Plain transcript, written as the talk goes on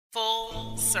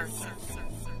Full circle.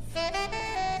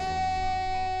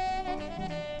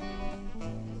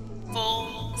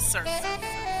 Full circle.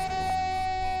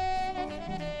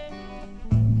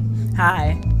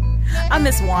 Hi, I'm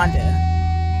Miss Wanda,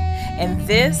 and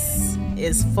this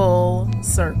is Full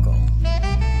Circle.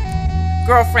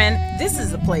 Girlfriend, this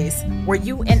is a place where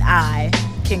you and I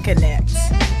can connect.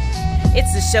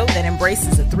 It's the show that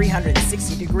embraces a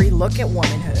 360-degree look at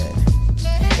womanhood.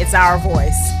 It's our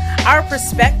voice, our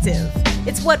perspective.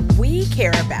 It's what we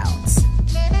care about,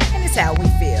 and it's how we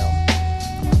feel.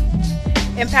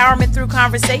 Empowerment through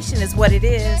conversation is what it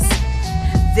is.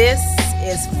 This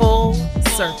is Full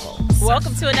Circle.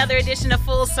 Welcome to another edition of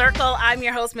Full Circle. I'm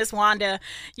your host, Miss Wanda.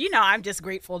 You know, I'm just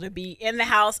grateful to be in the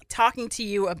house talking to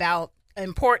you about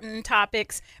important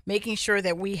topics, making sure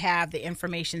that we have the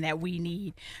information that we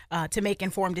need to make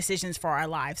informed decisions for our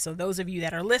lives. So those of you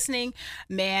that are listening,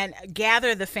 man,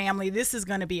 gather the family. This is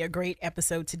going to be a great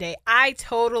episode today. I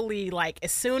totally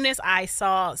as soon as I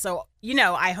saw,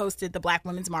 I hosted the Black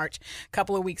Women's March a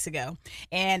couple of weeks ago.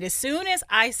 And as soon as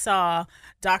I saw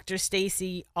Dr.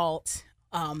 Stacey Ault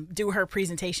do her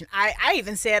presentation, I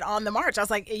even said on the march, I was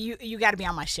like, you got to be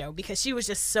on my show, because she was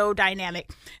just so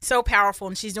dynamic, so powerful,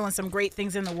 and she's doing some great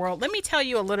things in the world. Let me tell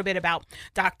you a little bit about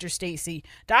Dr. Stacey.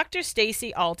 Dr.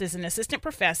 Stacey Ault is an assistant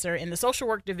professor in the social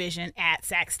work division at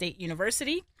Sac State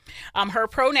University. Her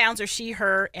pronouns are she,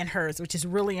 her, and hers, which is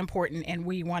really important, and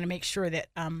we want to make sure that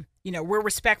we're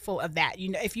respectful of that.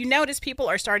 If you notice, people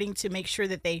are starting to make sure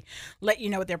that they let you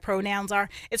know what their pronouns are.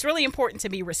 It's really important to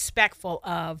be respectful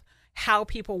of how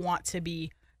people want to be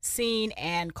seen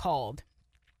and called.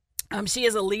 She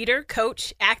is a leader,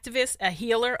 coach, activist, a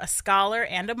healer, a scholar,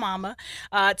 and a mama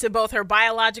to both her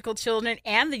biological children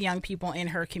and the young people in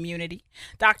her community.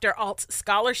 Dr. Ault's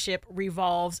scholarship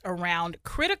revolves around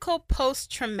critical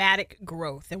post-traumatic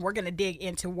growth, and we're going to dig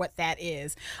into what that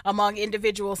is among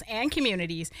individuals and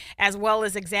communities, as well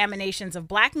as examinations of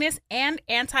Blackness and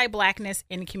anti-Blackness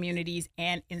in communities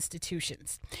and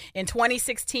institutions. In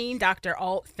 2016, Dr.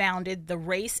 Ault founded the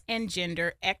Race and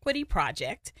Gender Equity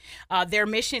Project. Their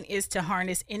mission is to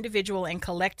harness individual and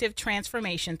collective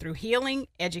transformation through healing,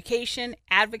 education,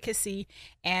 advocacy,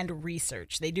 and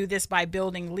research. They do this by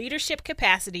building leadership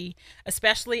capacity,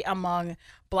 especially among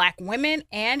Black women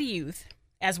and youth,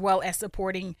 as well as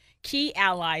supporting key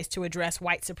allies to address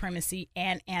white supremacy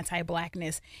and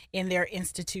anti-Blackness in their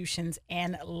institutions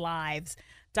and lives.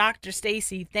 Dr.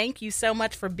 Stacey, thank you so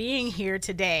much for being here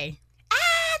today.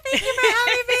 Thank you for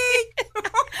having me.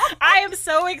 I am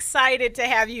so excited to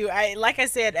have you. Like I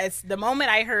said, as the moment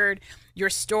I heard your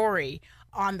story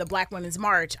on the Black Women's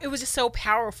March, it was just so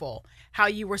powerful how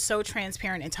you were so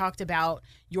transparent and talked about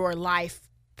your life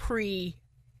pre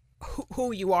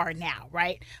who you are now,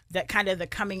 right? That kind of the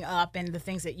coming up and the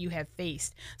things that you have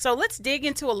faced. So let's dig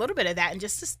into a little bit of that and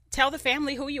just tell the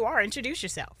family who you are. Introduce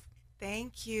yourself.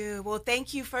 Thank you. Well,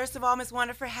 thank you, first of all, Ms.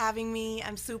 Wanda, for having me.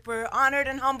 I'm super honored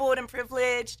and humbled and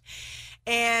privileged.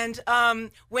 And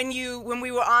when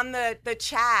we were on the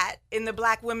chat in the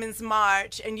Black Women's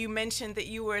March and you mentioned that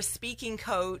you were a speaking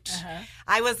coach,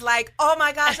 I was like, oh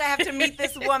my gosh, I have to meet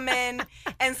this woman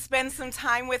and spend some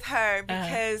time with her,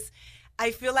 because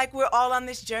I feel like we're all on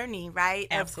this journey, right?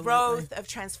 Absolutely. Of growth, of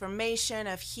transformation,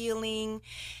 of healing.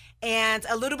 And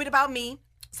a little bit about me.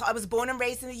 So I was born and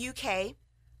raised in the UK.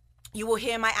 You will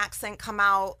hear my accent come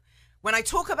out when I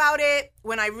talk about it,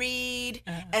 when I read,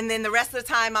 and then the rest of the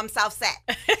time I'm South Set.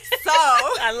 So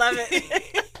I love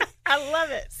it. I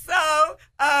love it. So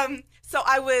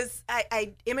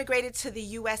I immigrated to the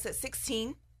U.S. at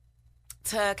 16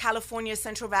 to California's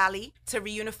Central Valley to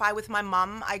reunify with my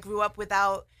mom. I grew up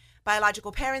without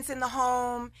biological parents in the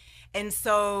home, and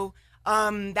so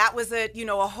that was a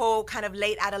whole kind of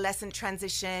late adolescent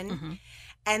transition,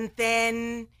 and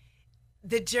then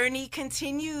the journey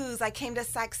continues. I came to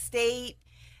Sac State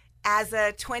as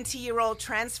a 20-year-old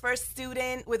transfer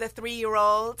student with a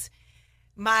 3-year-old.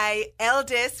 My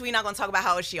eldest, we're not going to talk about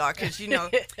how old she are, because,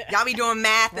 y'all be doing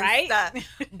math and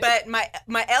stuff. But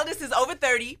my eldest is over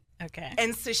 30. Okay.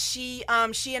 And so she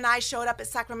and I showed up at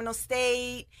Sacramento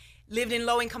State, lived in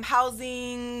low-income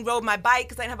housing, rode my bike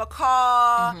because I didn't have a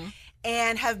car,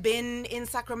 and have been in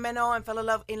Sacramento and fell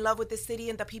in love with the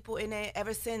city and the people in it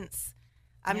ever since.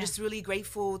 I'm just really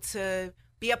grateful to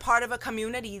be a part of a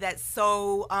community that's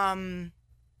so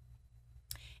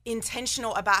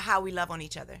intentional about how we love on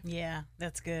each other. Yeah,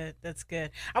 that's good. That's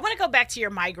good. I want to go back to your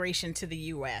migration to the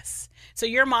U.S. So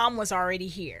your mom was already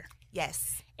here.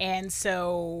 Yes. And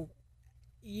so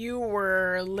you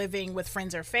were living with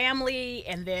friends or family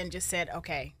and then just said,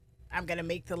 okay, I'm going to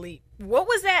make the leap. What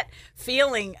was that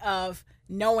feeling of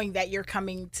knowing that you're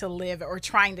coming to live or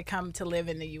trying to come to live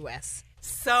in the U.S.?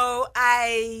 So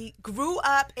I grew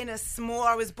up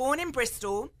I was born in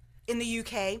Bristol in the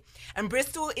UK, and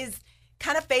Bristol is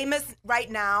kind of famous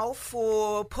right now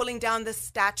for pulling down the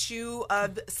statue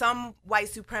of some white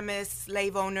supremacist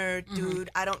slave owner dude.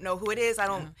 I don't know who it is. I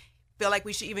don't feel like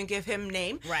we should even give him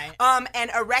name. Right.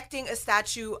 And erecting a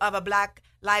statue of a Black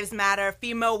Lives Matter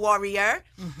female warrior.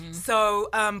 So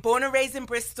born and raised in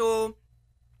Bristol,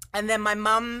 and then my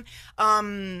mom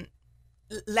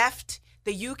left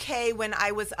the UK when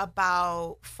I was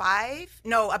about 10.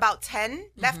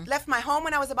 Left my home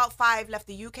when I was about 5, left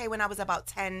the UK when I was about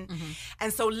 10.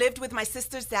 And so lived with my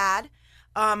sister's dad,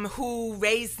 who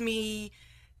raised me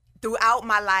throughout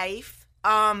my life.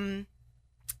 And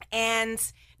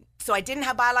so I didn't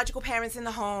have biological parents in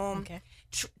the home. Okay.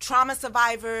 Trauma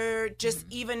survivor, just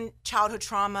even childhood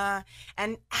trauma,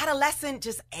 and adolescent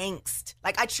just angst.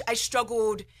 Like I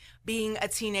struggled being a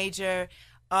teenager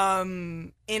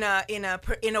in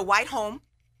a white home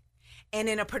and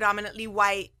in a predominantly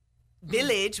white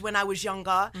village when I was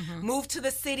younger. Moved to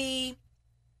the city,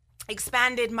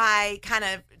 expanded my kind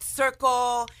of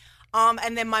circle,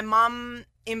 and then my mom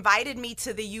invited me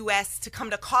to the US to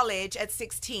come to college at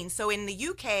 16. So in the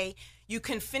UK, you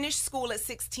can finish school at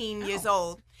 16 years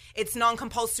old. It's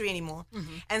non-compulsory anymore.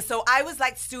 And so I was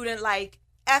like student, like,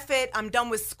 F it, I'm done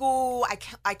with school.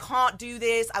 I can't do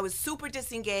this. I was super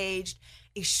disengaged,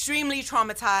 extremely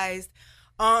traumatized.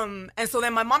 And so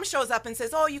then my mom shows up and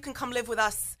says, oh, you can come live with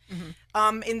us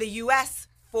in the US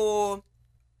to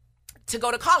go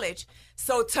to college.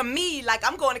 So to me, like,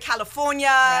 I'm going to California.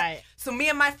 Right. So me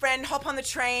and my friend hop on the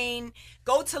train,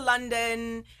 go to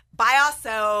London by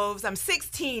ourselves. I'm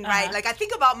 16, right? Like, I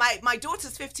think about my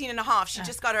daughter's 15 and a half. She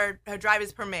just got her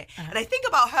driver's permit. And I think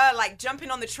about her, like, jumping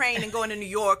on the train and going to New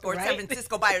York or San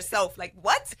Francisco by herself. Like,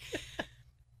 what?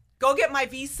 Go get my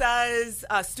visas,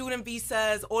 student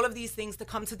visas, all of these things to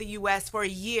come to the U.S. for a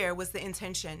year was the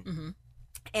intention.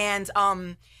 And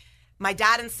my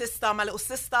dad and sister, my little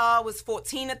sister was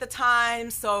 14 at the time.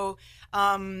 So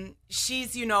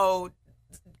she's,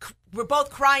 we're both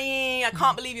crying. I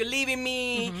can't believe you're leaving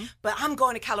me. But I'm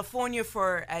going to California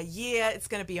for a year. It's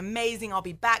going to be amazing. I'll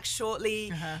be back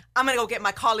shortly. I'm going to go get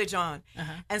my college on.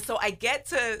 And so I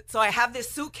have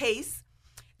this suitcase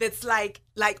that's like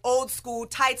old school,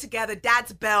 tied together,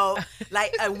 dad's belt,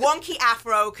 like a wonky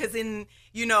afro, because in,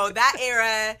 that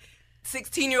era,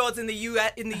 16-year-olds in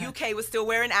the UK was still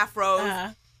wearing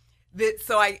afros.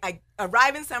 So I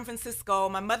arrive in San Francisco.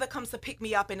 My mother comes to pick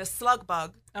me up in a slug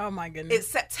bug. Oh my goodness. It's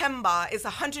September. It's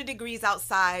 100 degrees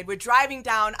outside. We're driving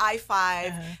down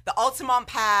I-5, the Altamont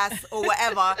Pass or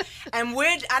whatever. and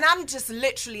I'm just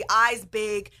literally eyes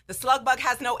big. The slug bug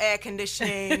has no air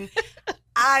conditioning.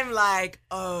 I'm like,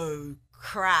 oh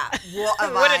crap. What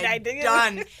have I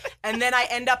done? And then I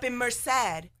end up in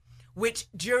Merced, which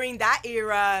during that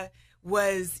era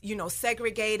was,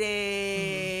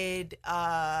 segregated,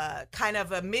 kind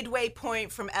of a midway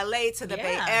point from LA to the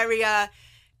Bay Area.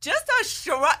 Just a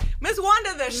Miss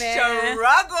Wanda, the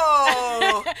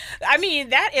struggle. I mean,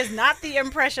 that is not the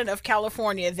impression of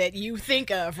California that you think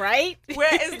of, right?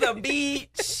 Where is the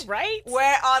beach? Right?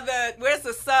 Where's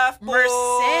the surfboard?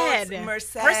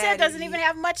 Merced doesn't even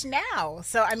have much now.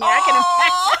 So, I mean, I can imagine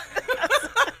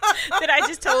that I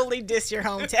just totally diss your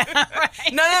hometown,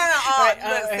 right? No.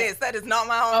 Sis, that is not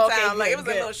my hometown. Okay, it was a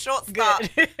little short stop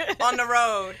on the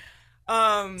road.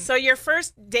 So your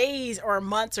first days or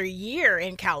months or year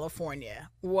in California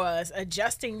was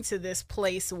adjusting to this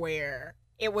place where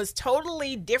it was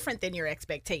totally different than your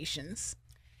expectations.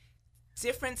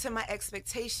 Different to my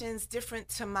expectations, different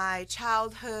to my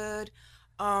childhood.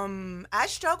 I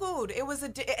struggled. It was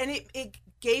it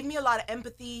gave me a lot of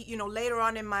empathy, later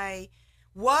on in my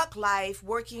work life,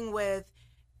 working with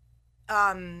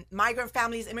migrant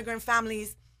families, immigrant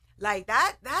families, like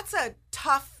that's a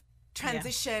tough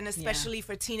transition, especially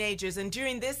for teenagers. And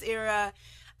during this era,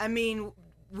 I mean,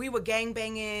 we were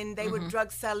gangbanging, they were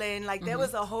drug selling, like there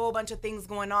was a whole bunch of things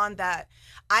going on that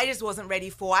I just wasn't ready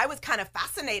for. I was kind of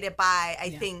fascinated by, I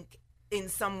think, in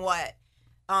some ways.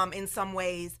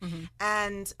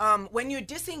 And when you're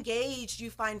disengaged,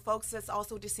 you find folks that's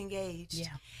also disengaged.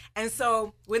 And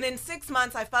so within 6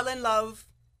 months, I fell in love.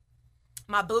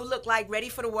 My boo looked like ready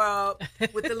for the world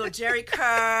with the little Jerry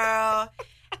curl.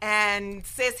 And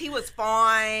sis, he was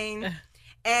fine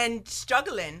and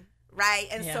struggling, right?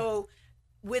 And so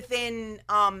within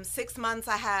 6 months,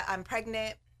 I'm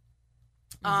pregnant.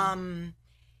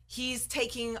 He's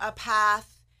taking a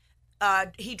path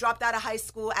He dropped out of high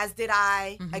school, as did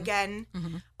I, again.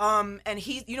 And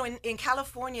he, in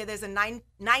California, there's a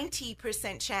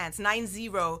 90% chance,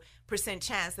 90%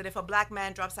 chance that if a black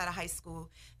man drops out of high school,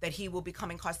 that he will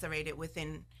become incarcerated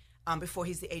within before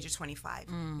he's the age of 25.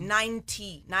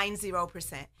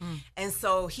 90%. And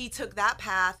so he took that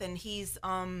path, and he's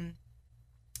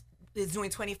is doing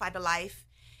 25 to life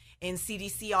in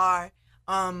CDCR.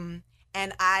 And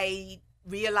I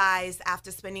realized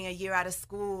after spending a year out of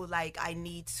school, like, I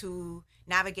need to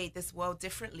navigate this world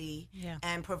differently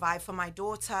and provide for my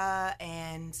daughter.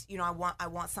 And, I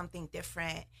want something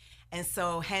different. And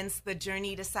so hence the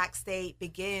journey to Sac State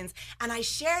begins. And I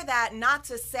share that not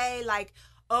to say like,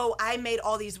 oh, I made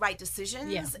all these right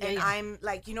decisions I'm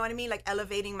like, you know what I mean? Like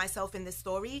elevating myself in this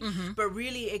story, but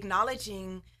really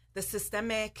acknowledging the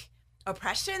systemic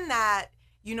oppression that,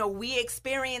 we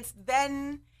experienced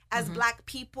then as Black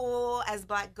people, as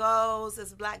Black girls,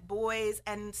 as Black boys,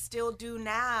 and still do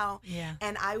now. Yeah.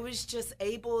 And I was just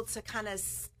able to kind of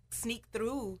sneak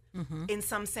through in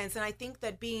some sense. And I think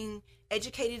that being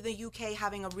educated in the UK,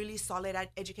 having a really solid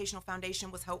educational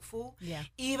foundation was helpful. Yeah.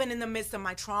 Even in the midst of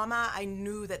my trauma, I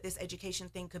knew that this education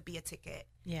thing could be a ticket.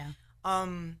 Yeah.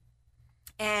 And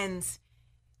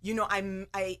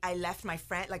I left my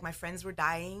friend, like my friends were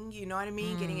dying, you know what I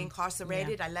mean? Getting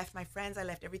incarcerated. Yeah. I left my friends. I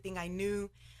left everything I knew.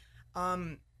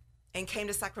 And came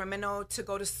to Sacramento to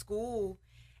go to school.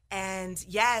 And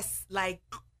yes, like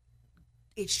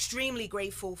extremely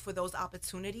grateful for those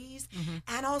opportunities.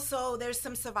 And also there's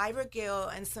some survivor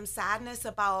guilt and some sadness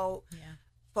about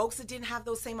folks that didn't have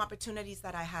those same opportunities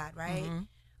that I had, right?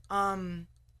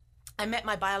 I met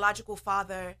my biological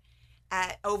father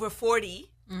at over 40.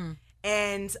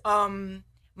 And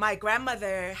my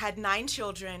grandmother had 9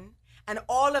 children. And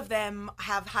all of them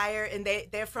have higher, and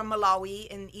they're from Malawi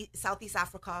in Southeast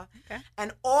Africa. Okay.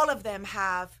 And all of them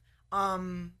have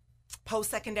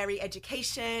post-secondary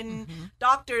education,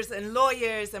 doctors and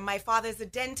lawyers, and my father's a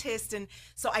dentist. And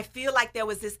so I feel like there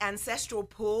was this ancestral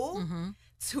pull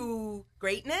to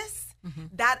greatness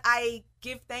that I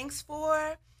give thanks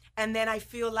for. And then I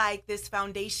feel like this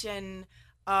foundation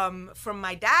from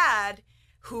my dad,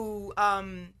 who,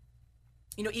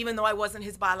 even though I wasn't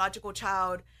his biological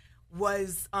child,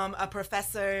 was a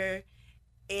professor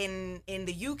in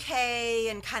the UK,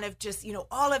 and kind of just,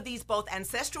 all of these both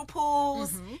ancestral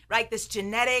pools, right? This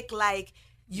genetic, like,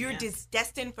 you're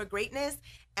destined for greatness.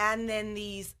 And then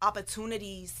these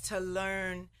opportunities to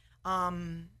learn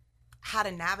how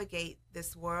to navigate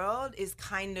this world is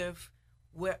kind of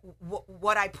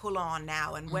what I pull on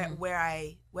now, and where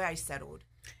I settled.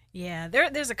 Yeah,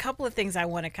 there's a couple of things I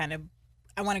want to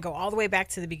go all the way back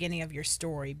to the beginning of your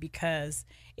story, because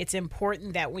it's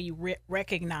important that we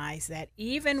recognize that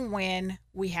even when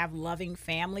we have loving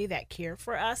family that care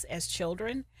for us as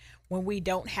children, when we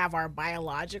don't have our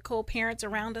biological parents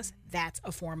around us, that's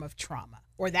a form of trauma,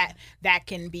 or that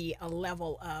can be a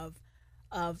level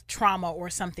of trauma or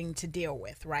something to deal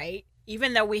with, right?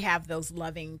 Even though we have those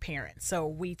loving parents. So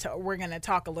we're going to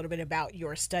talk a little bit about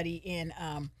your study in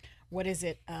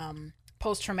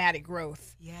post-traumatic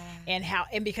growth.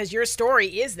 And because your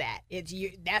story is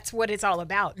that's what it's all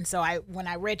about. And so when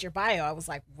I read your bio, I was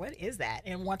like, what is that?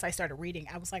 And once I started reading,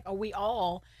 I was like, oh, we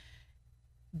all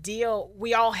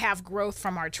have growth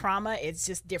from our trauma. It's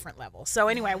just different levels. So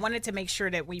anyway, I wanted to make sure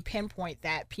that we pinpoint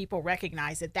that people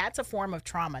recognize that that's a form of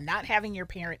trauma, not having your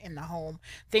parent in the home,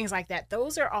 things like that.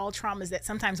 Those are all traumas that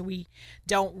sometimes we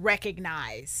don't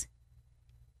recognize.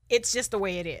 It's just the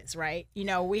way it is, right?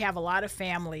 We have a lot of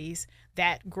families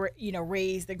that,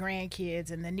 raise the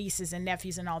grandkids and the nieces and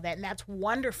nephews and all that, and that's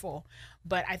wonderful.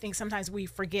 But I think sometimes we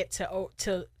forget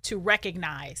to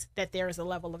recognize that there is a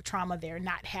level of trauma there,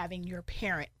 not having your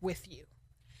parent with you.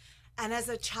 And as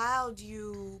a child,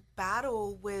 you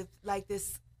battle with like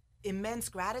this immense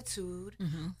gratitude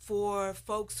for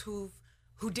folks who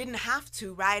didn't have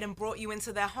to, right, and brought you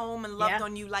into their home and loved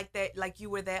on you like you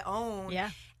were their own.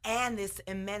 Yeah. And this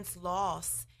immense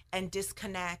loss and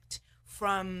disconnect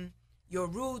from your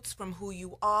roots, from who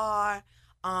you are.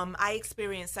 I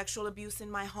experienced sexual abuse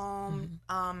in my home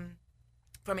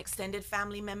from extended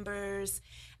family members.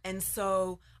 And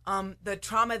so the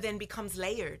trauma then becomes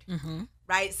layered,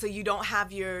 right? So you don't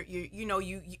have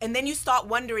and then you start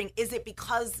wondering, is it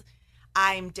because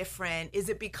I'm different? Is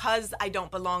it because I don't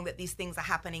belong that these things are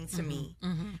happening to me,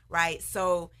 right?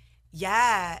 So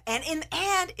yeah, and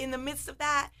in the midst of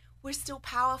that, we're still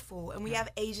powerful, and we have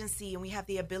agency, and we have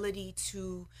the ability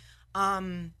to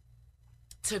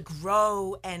to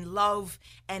grow and love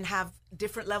and have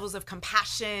different levels of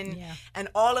compassion and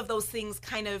all of those things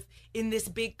kind of in this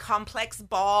big complex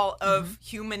ball of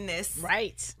humanness.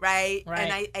 Right.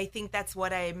 And I think that's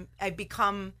what I've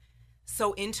become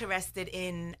so interested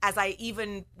in as I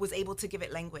even was able to give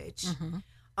it language.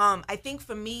 I think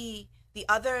for me, the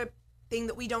other thing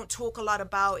that we don't talk a lot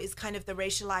about is kind of the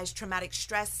racialized traumatic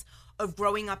stress of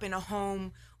growing up in a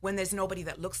home when there's nobody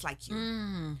that looks like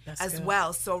you as good.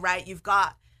 Well. So, you've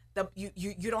got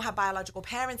you don't have biological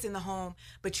parents in the home,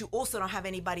 but you also don't have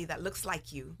anybody that looks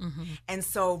like you. And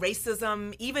so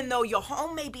racism, even though your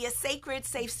home may be a sacred,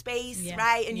 safe space,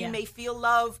 right? And you may feel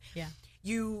love.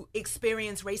 You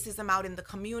experience racism out in the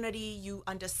community. You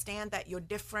understand that you're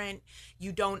different.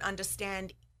 You don't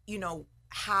understand,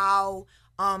 how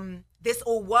this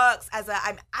all works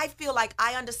I feel like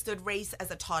I understood race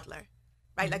as a toddler,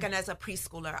 right? Like, and as a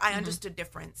preschooler, I understood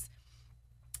difference.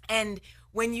 And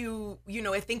when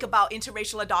I think about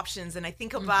interracial adoptions and I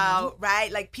think about,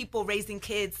 like people raising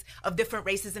kids of different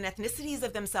races and ethnicities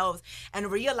of themselves and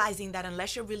realizing that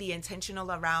unless you're really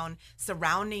intentional around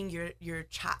surrounding your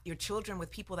children with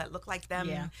people that look like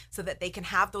them so that they can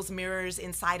have those mirrors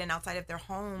inside and outside of their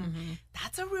home,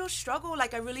 that's a real struggle.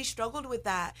 Like, I really struggled with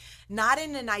that. Not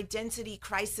in an identity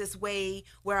crisis way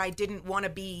where I didn't want to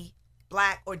be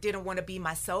Black or didn't want to be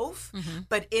myself,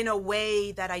 but in a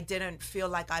way that I didn't feel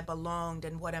like I belonged,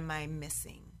 and what am I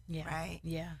missing? Right?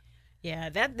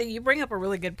 That you bring up a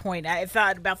really good point. I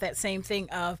thought about that same thing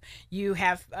of you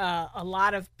have a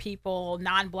lot of people,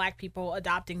 non-Black people,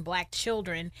 adopting Black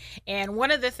children, and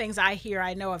one of the things I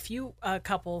know a few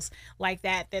couples like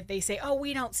that they say, oh,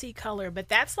 we don't see color, but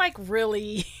that's like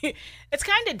really it's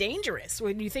kind of dangerous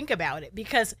when you think about it,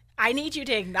 because I need you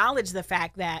to acknowledge the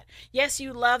fact that, yes,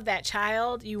 you love that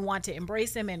child, you want to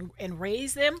embrace them and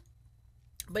raise them,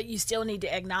 but you still need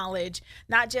to acknowledge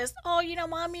not just, oh,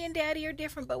 mommy and daddy are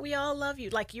different, but we all love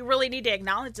you. Like, you really need to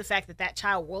acknowledge the fact that that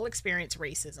child will experience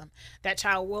racism. That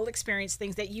child will experience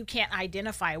things that you can't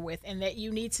identify with, and that you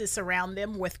need to surround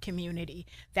them with community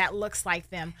that looks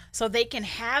like them so they can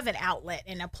have an outlet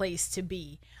and a place to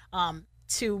be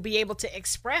able to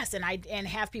express and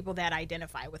have people that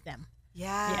identify with them.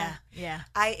 Yeah.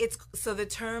 It's so the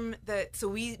term so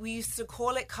we used to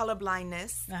call it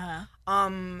colorblindness.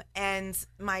 And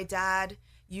my dad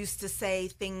used to say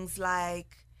things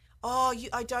like, oh,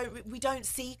 we don't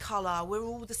see color. We're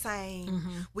all the same.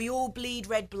 We all bleed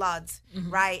red blood,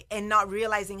 right? And not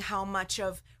realizing how much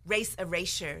of race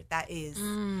erasure that is.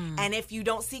 And if you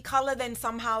don't see color, then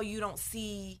somehow you don't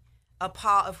see a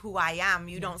part of who I am.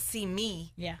 You don't see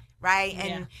me.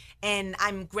 Right. And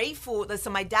I'm grateful. So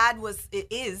my dad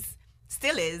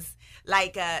still is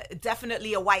like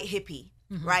definitely a white hippie.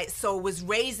 Right. So was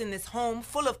raised in this home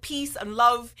full of peace and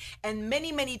love and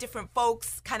many, many different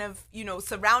folks kind of,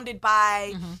 surrounded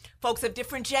by folks of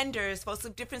different genders, folks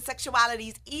of different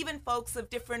sexualities, even folks of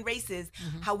different races.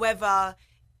 However,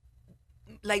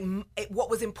 like what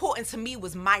was important to me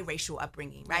was my racial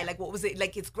upbringing, right? Like, what was it?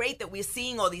 Like, it's great that we're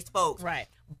seeing all these folks, right?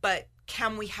 But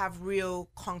can we have real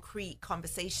concrete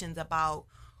conversations about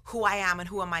who I am and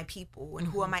who are my people and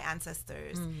who are my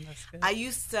ancestors? That's good. I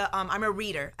used to, I'm a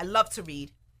reader. I love to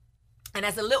read. And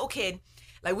as a little kid,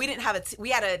 like, we didn't have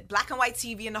we had a black and white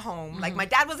TV in the home. Like, my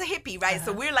dad was a hippie, right?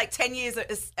 So we're like 10 years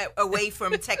away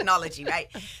from technology, right?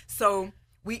 So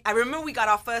I remember we got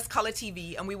our first color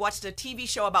TV and we watched a TV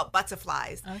show about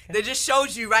butterflies. That just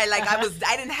shows you, right? Like,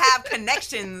 I didn't have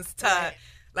connections to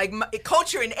like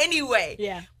culture in any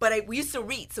way. But we used to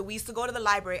read. So we used to go to the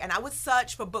library and I would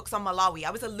search for books on Malawi.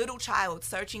 I was a little child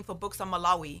searching for books on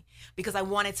Malawi because I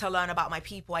wanted to learn about my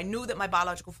people. I knew that my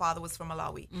biological father was from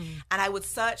Malawi. And I would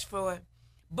search for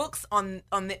books on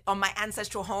my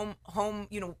ancestral home,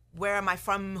 where am I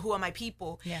from? Who are my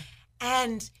people?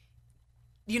 And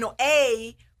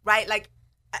right, like,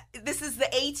 this is the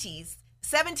 80s,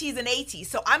 70s and 80s.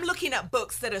 So I'm looking at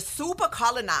books that are super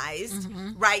colonized,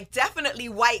 right? Definitely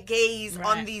white gaze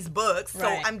on these books. So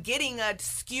I'm getting a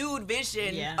skewed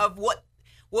vision of what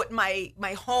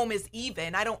my home is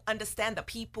even. I don't understand the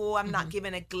people. I'm not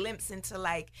given a glimpse into,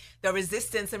 like, the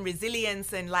resistance and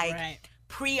resilience and, like,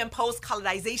 pre and post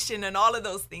colonization and all of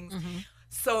those things.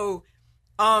 So,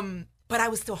 but I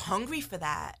was still hungry for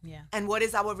that. And what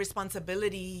is our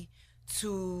responsibility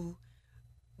to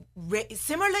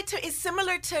similar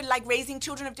to like raising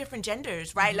children of different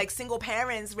genders, right? Like single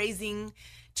parents raising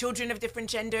children of different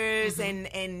genders, and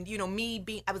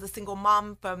I was a single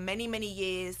mom for many, many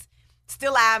years,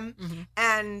 still am,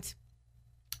 and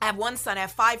I have one son. I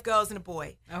have 5 girls and a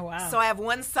boy. Oh, wow. So I have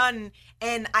one son,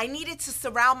 and I needed to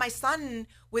surround my son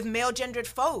with male-gendered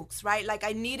folks, right? Like,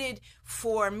 I needed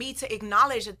for me to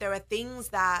acknowledge that there are things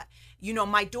that, you know,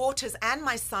 my daughters and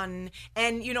my son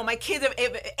and, you know, my kids of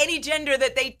any gender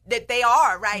that they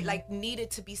are, right? Like, needed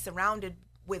to be surrounded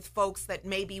with folks that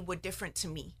maybe were different to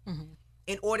me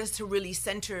in order to really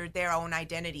center their own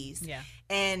identities. Yeah.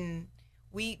 And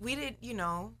we did, you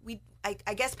know,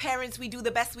 I guess parents, we do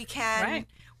the best we can. Right.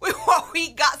 With what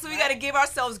we got, so we got to give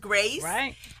ourselves grace.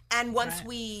 Right. And once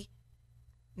we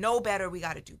know better, we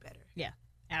got to do better. Yeah,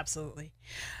 absolutely.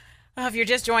 If you're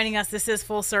just joining us, this is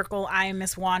Full Circle. I am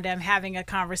Miss Wanda. I'm having a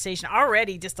conversation,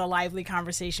 already just a lively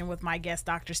conversation with my guest,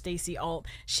 Dr. Stacey Ault.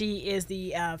 She is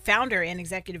the founder and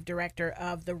executive director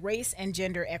of the Race and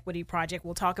Gender Equity Project.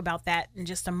 We'll talk about that in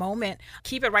just a moment.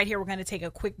 Keep it right here. We're going to take a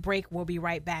quick break. We'll be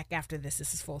right back after this.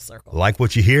 This is Full Circle. Like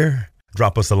what you hear?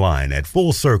 Drop us a line at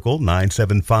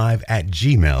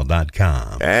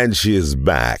fullcircle975@gmail.com. And she is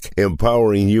back,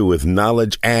 empowering you with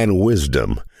knowledge and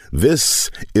wisdom.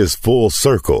 This is Full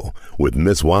Circle with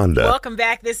Miss Wanda. Welcome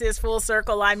back. This is Full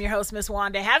Circle. I'm your host, Miss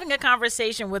Wanda, having a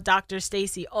conversation with Dr.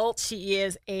 Stacey Ault. She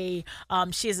is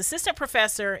assistant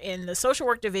professor in the social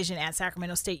work division at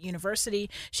Sacramento State University.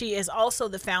 She is also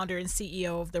the founder and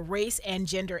CEO of the Race and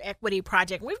Gender Equity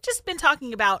Project. We've just been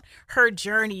talking about her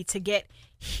journey to get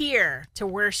here to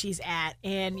where she's at,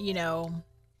 and you know,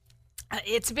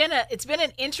 it's been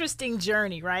an interesting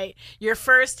journey, right? Your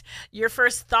first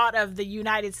thought of the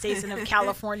United States and of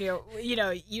California, you know,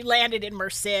 you landed in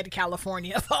Merced,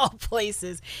 California, of all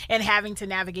places, and having to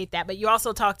navigate that. But you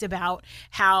also talked about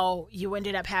how you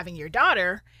ended up having your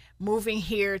daughter moving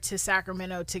here to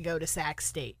Sacramento to go to Sac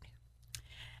State.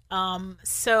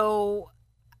 So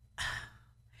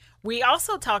we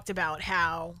also talked about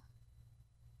how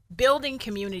building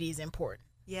community is important.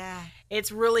 Yeah. It's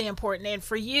really important. And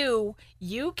for you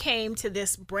came to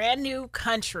this brand new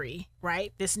country,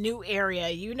 right? This new area.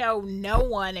 You know no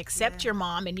one except your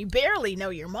mom, and you barely know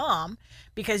your mom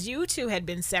because you two had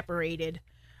been separated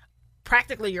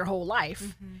practically your whole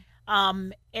life.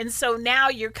 And so now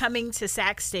you're coming to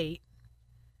Sac State.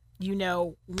 You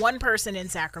know one person in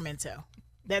Sacramento.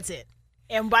 That's it.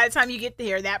 And by the time you get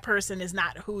there, that person is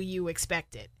not who you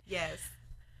expected. Yes.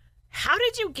 How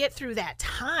did you get through that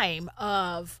time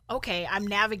of, okay, I'm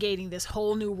navigating this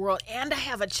whole new world and I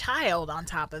have a child on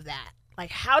top of that? Like,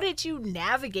 how did you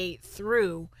navigate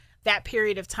through that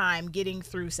period of time getting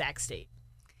through Sac State?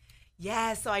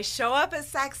 Yeah, so I show up at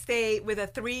Sac State with a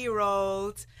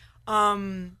 3-year-old.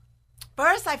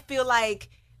 First, I feel like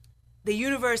the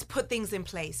universe put things in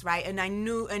place, right? And I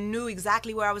knew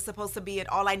exactly where I was supposed to be, and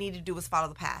all I needed to do was follow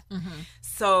the path.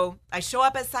 So I show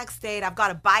up at Sac State. I've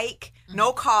got a bike,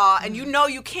 no car, and you know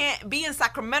you can't be in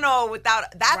Sacramento without.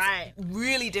 That's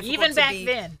really difficult. Even to back be,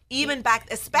 then. Even back,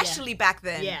 especially back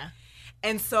then. Yeah.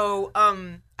 And so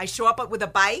I show up with a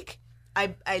bike.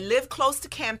 I live close to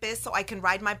campus, so I can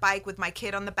ride my bike with my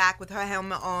kid on the back with her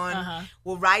helmet on.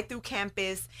 We'll ride through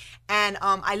campus. And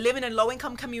I live in a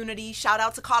low-income community. Shout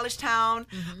out to College Town.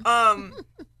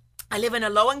 I live in a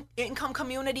low-income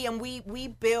community, and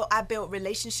I built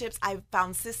relationships. I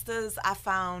found sisters. I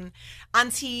found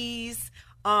aunties.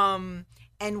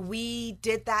 And we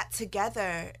did that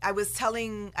together. I was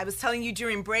telling you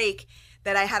during break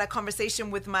that I had a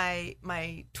conversation with my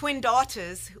twin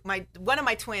daughters, one of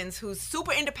my twins, who's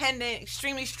super independent,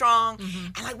 extremely strong,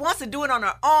 and like wants to do it on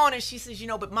her own. And she says, you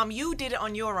know, but Mom, you did it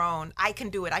on your own. I can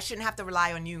do it. I shouldn't have to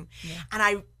rely on you. Yeah. And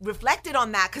I reflected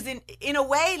on that because in a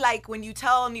way, like when you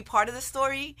tell me part of the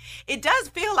story, it does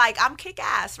feel like I'm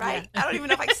kick-ass, right? Yeah. I don't even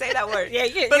know if I can say that word.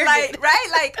 But like, good. Right?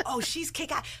 Like, oh, she's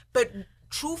kick-ass. But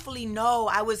truthfully, no,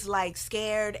 I was like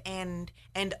scared and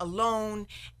alone,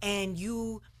 and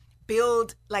you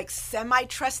build like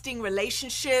semi-trusting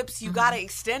relationships. You got to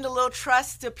extend a little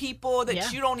trust to people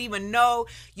that you don't even know.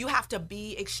 You have to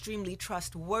be extremely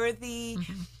trustworthy.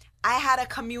 I had a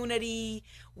community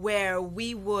where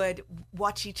we would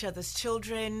watch each other's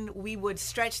children. We would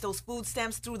stretch those food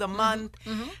stamps through the month.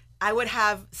 I would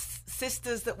have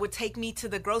sisters that would take me to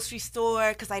the grocery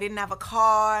store because I didn't have a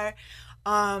car.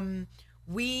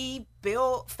 We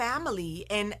built family.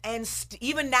 And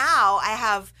even now I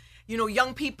have, you know,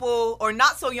 young people or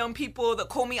not so young people that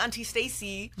call me Auntie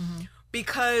Stacey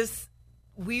because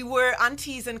we were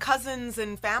aunties and cousins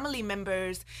and family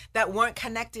members that weren't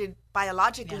connected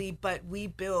biologically, but we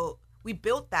built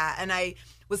that. And I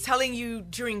was telling you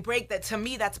during break that to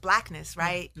me that's Blackness,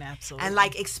 right? Absolutely. And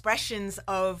like expressions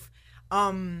of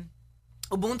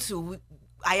Ubuntu,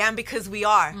 I am because we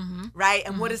are, right?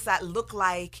 And what does that look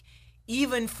like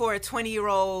even for a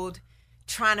 20-year-old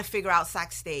trying to figure out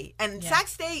Sac State? And Sac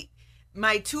State,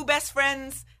 my two best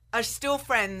friends are still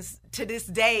friends to this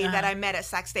day that I met at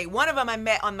Sac State. One of them I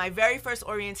met on my very first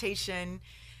orientation,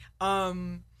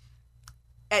 outside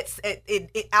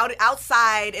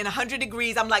in 100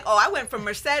 degrees. I'm like, oh, I went from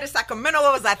Merced to Sacramento.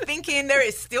 What was I thinking? There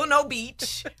is still no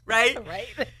beach, right?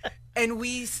 Right. And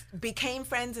we became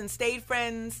friends and stayed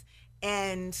friends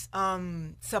and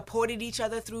supported each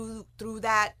other through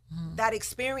that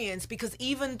experience. Because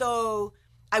even though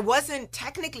I wasn't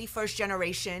technically first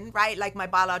generation, right? Like my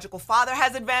biological father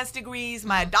has advanced degrees,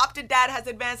 my adopted dad has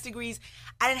advanced degrees.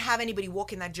 I didn't have anybody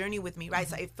walking that journey with me, right?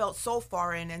 So it felt so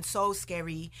foreign and so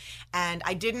scary. And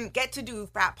I didn't get to do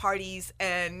frat parties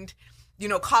and,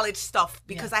 college stuff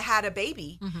because I had a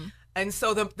baby. And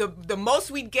so the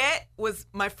most we'd get was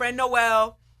my friend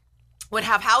Noelle would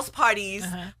have house parties,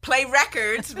 play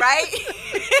records, right?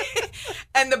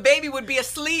 And the baby would be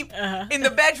asleep in the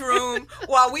bedroom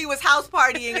while we was house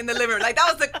partying in the living room. Like,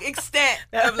 that was the extent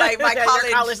of, like, my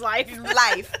college life.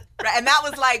 Right? And that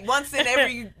was, like, once in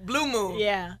every blue moon.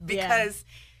 Yeah. Because,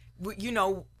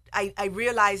 I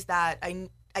realized that I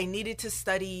needed to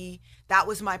study. That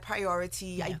was my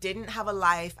priority. Yeah. I didn't have a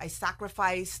life. I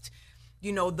sacrificed,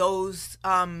 those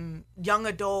young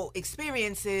adult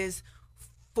experiences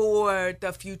for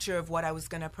the future of what I was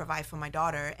going to provide for my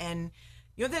daughter. And,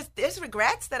 there's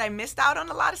regrets that I missed out on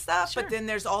a lot of stuff, but then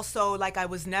there's also, like, I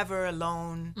was never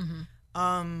alone.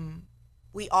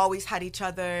 We always had each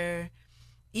other.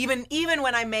 Even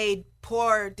when I made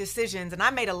poor decisions, and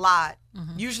I made a lot,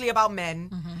 usually about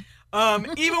men,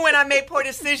 even when I made poor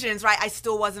decisions, right, I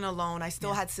still wasn't alone. I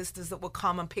still had sisters that would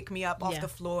come and pick me up off the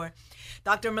floor.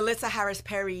 Dr. Melissa Harris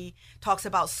Perry talks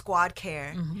about squad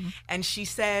care, and she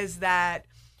says that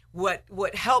what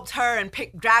helped her and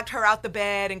dragged her out the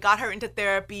bed and got her into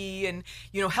therapy and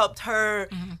helped her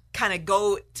kind of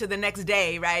go to the next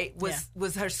day, right,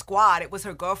 was her squad. It was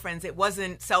her girlfriends. It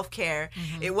wasn't self-care.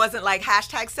 It wasn't like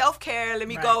 #self-care, let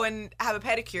me go and have a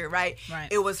pedicure, right?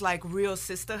 It was like real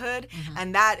sisterhood.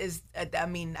 And that is,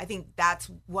 I think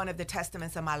that's one of the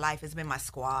testaments of my life has been my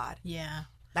squad. Yeah.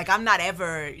 Like, I'm not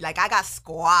ever, like, I got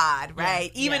squad,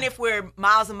 right? Even if we're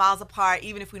miles and miles apart,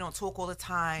 even if we don't talk all the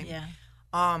time. Yeah.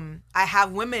 I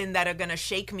have women that are going to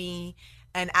shake me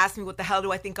and ask me what the hell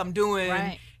do I think I'm doing.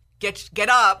 Right. Get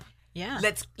up. Yeah.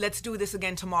 Let's do this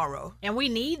again tomorrow. And we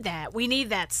need that. We need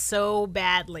that so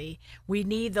badly. We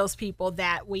need those people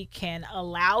that we can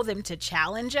allow them to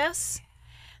challenge us,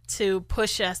 to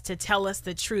push us, to tell us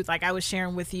the truth. Like I was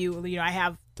sharing with you, I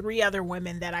have 3 other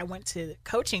women that I went to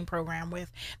coaching program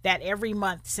with that every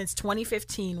month since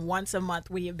 2015, once a month,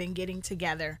 we have been getting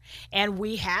together and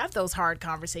we have those hard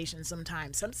conversations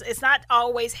sometimes. It's not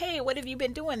always, hey, what have you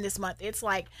been doing this month? It's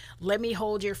like, let me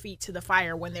hold your feet to the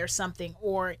fire when there's something,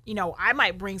 or, I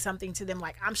might bring something to them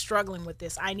like, I'm struggling with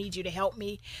this. I need you to help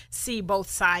me see both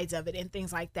sides of it and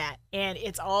things like that. And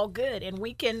it's all good. And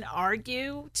we can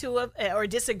argue or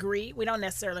disagree. We don't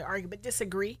necessarily argue, but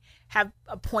disagree, have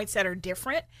points that are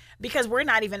different because we're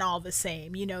not even all the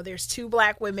same. There's 2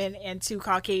 Black women and 2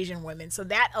 Caucasian women. So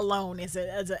that alone is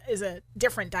a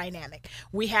different dynamic.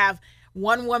 We have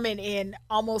one woman in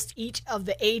almost each of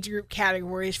the age group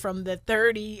categories from the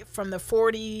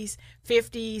 40s,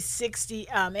 50s, 60s,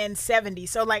 and 70s.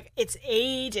 So like it's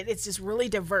age and it's just really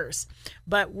diverse,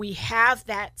 but we have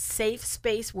that safe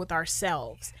space with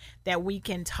ourselves that we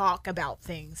can talk about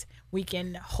things. We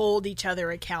can hold each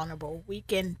other accountable. We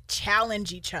can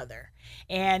challenge each other.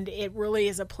 And it really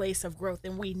is a place of growth.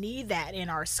 And we need that in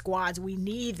our squads. We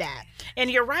need that. And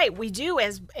you're right. We do,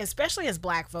 especially as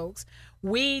Black folks,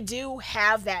 we do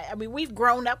have that. I mean, we've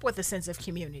grown up with a sense of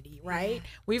community, right? Yeah.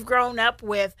 We've grown up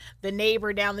with the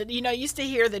neighbor down the, used to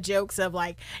hear the jokes of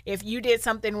like, if you did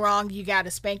something wrong, you got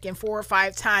a spanking 4 or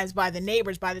 5 times by the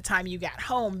neighbors by the time you got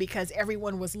home because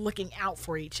everyone was looking out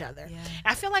for each other. Yeah.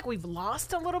 I feel like we've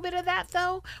lost a little bit of that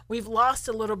though. We've lost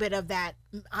a little bit of that.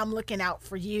 I'm looking out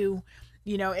for you.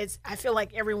 I feel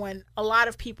like a lot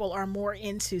of people are more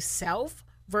into self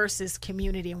versus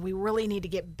community. And we really need to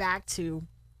get back to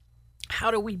how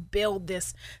do we build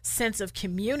this sense of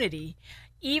community,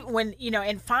 even when,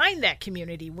 and find that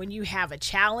community when you have a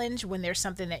challenge, when there's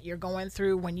something that you're going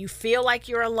through, when you feel like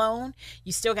you're alone,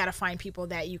 you still got to find people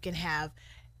that you can have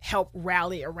help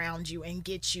rally around you and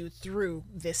get you through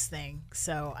this thing.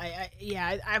 So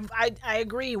I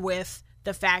agree with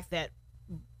the fact that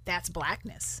that's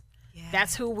Blackness. Yeah.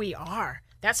 That's who we are.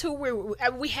 That's who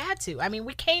we had to. I mean,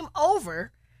 we came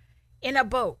over in a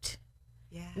boat.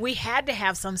 Yeah. We had to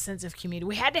have some sense of community.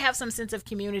 We had to have some sense of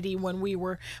community when we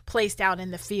were placed out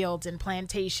in the fields and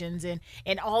plantations and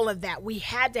all of that. We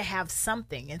had to have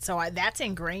something. And so that's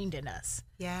ingrained in us.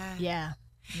 Yeah. Yeah.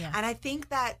 Yeah. And I think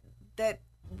that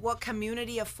what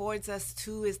community affords us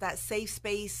too is that safe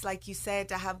space, like you said,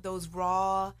 to have those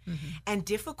raw and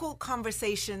difficult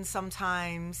conversations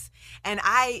sometimes. And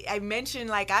I mentioned,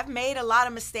 like, I've made a lot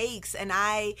of mistakes, and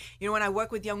when I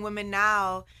work with young women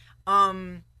now,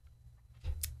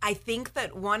 I think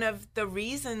that one of the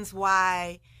reasons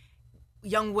why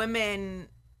young women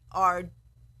are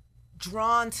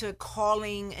drawn to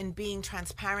calling and being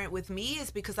transparent with me is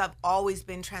because I've always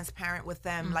been transparent with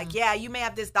them. Like, yeah, you may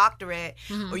have this doctorate,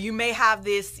 or you may have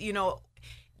this,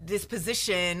 this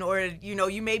position, or,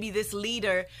 you may be this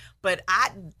leader, but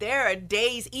there are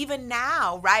days, even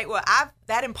now, right, where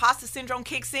that imposter syndrome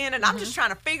kicks in, and I'm just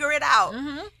trying to figure it out.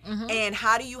 And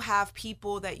how do you have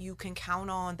people that you can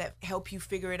count on that help you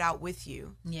figure it out with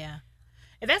you? Yeah.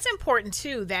 And that's important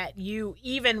too, that you,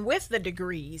 even with the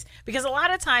degrees, because a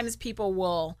lot of times people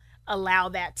will allow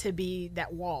that to be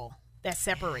that wall that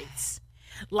separates.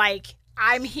 Like,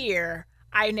 I'm here,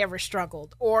 I never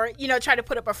struggled, or, try to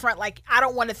put up a front like, I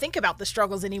don't want to think about the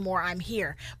struggles anymore, I'm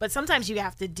here. But sometimes you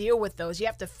have to deal with those, you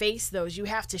have to face those, you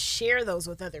have to share those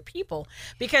with other people,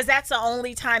 because that's the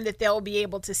only time that they'll be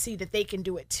able to see that they can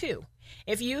do it too.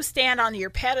 If you stand on your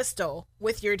pedestal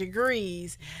with your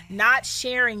degrees, not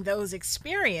sharing those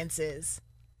experiences,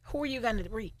 who are you going to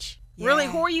reach? Yeah. Really,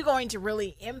 who are you going to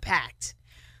really impact?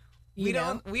 We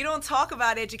don't talk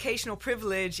about educational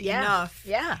privilege enough.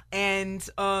 Yeah. And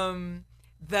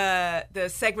the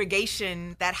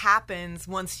segregation that happens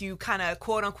once you kind of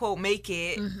quote unquote make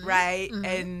it, right?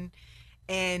 And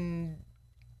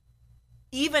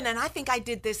I think I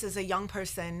did this as a young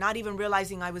person, not even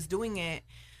realizing I was doing it,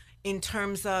 in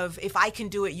terms of, if I can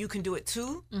do it, you can do it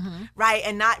too, right?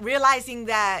 And not realizing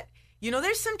that,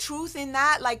 there's some truth in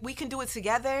that, like, we can do it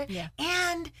together. Yeah.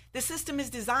 And the system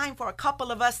is designed for a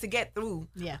couple of us to get through.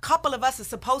 Yeah. A couple of us are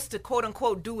supposed to, quote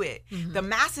unquote, do it. The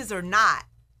masses are not,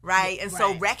 right? And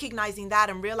so recognizing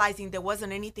that and realizing there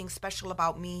wasn't anything special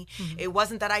about me. It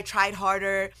wasn't that I tried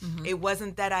harder. It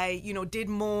wasn't that I, did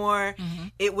more.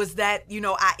 It was that,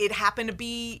 it happened to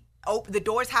be, the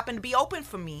doors happened to be open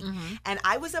for me. And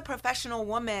I was a professional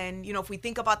woman. If we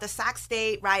think about the Sac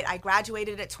State, right, I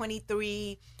graduated at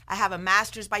 23. I have a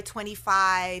master's by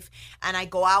 25, and I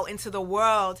go out into the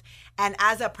world. And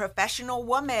as a professional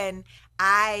woman,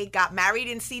 I got married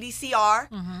in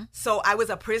CDCR. So I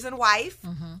was a prison wife.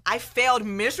 I failed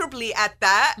miserably at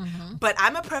that, but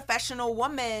I'm a professional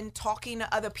woman talking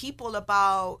to other people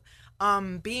about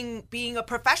being a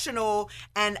professional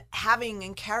and having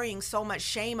and carrying so much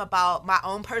shame about my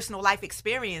own personal life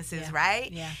experiences,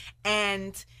 right? Yeah.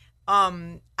 And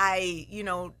I,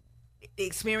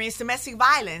 experienced domestic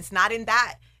violence, not in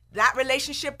that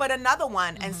relationship, but another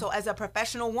one. And so as a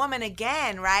professional woman,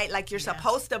 again, right, like, you're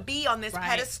supposed to be on this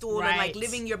pedestal and, like,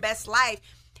 living your best life.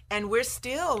 And we're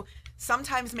still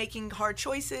sometimes making hard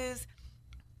choices,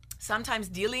 sometimes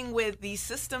dealing with these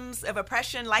systems of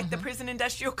oppression, like the prison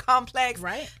industrial complex,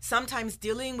 sometimes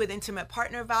dealing with intimate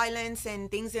partner violence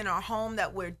and things in our home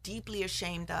that we're deeply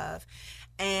ashamed of.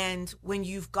 And when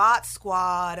you've got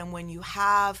squad, and when you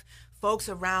have folks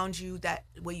around you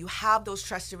where you have those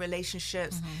trusted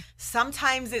relationships,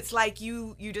 sometimes it's like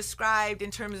you described,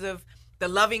 in terms of the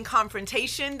loving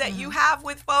confrontation that you have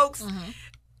with folks,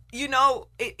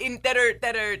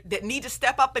 that need to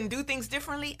step up and do things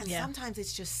differently. And sometimes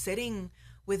it's just sitting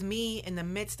with me in the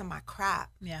midst of my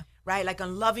crap. Yeah. Right? Like,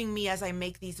 and loving me as I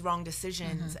make these wrong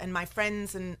decisions. And my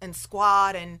friends and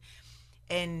squad and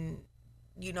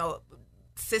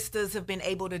sisters have been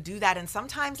able to do that. And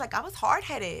sometimes, like, I was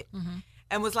hard-headed.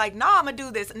 And was like, no, I'm going to do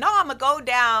this. No, I'm going to go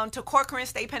down to Corcoran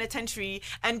State Penitentiary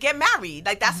and get married.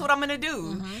 Like, that's what I'm going to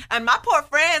do. And my poor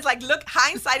friends, like, look,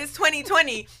 hindsight is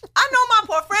 20/20. I know my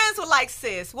poor friends were like,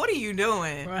 sis, what are you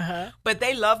doing? But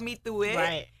they loved me through it.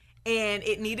 Right. And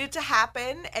it needed to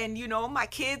happen. And, my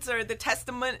kids are the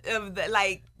testament of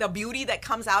the beauty that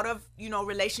comes out of,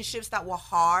 relationships that were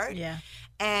hard. Yeah.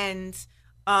 And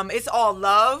it's all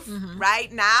love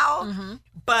right now.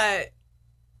 But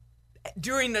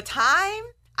during the time,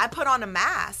 I put on a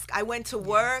mask. I went to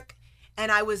work,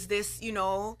 and I was this,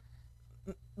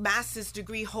 master's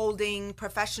degree holding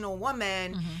professional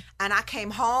woman. And I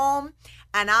came home,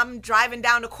 and I'm driving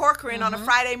down to Corcoran on a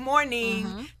Friday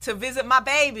morning to visit my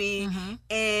baby.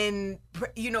 And,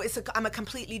 I'm a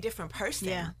completely different person.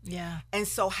 Yeah. Yeah. And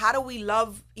so how do we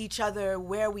love each other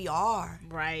where we are?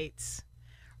 Right.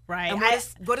 And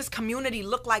what does community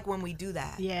look like when we do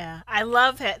that? Yeah. I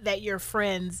love that your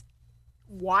friends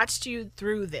watched you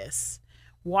through this,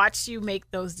 watched you make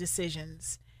those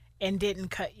decisions, and didn't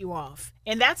cut you off.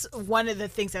 And that's one of the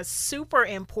things that's super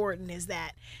important, is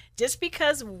that just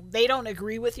because they don't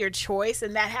agree with your choice,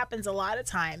 and that happens a lot of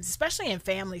times, especially in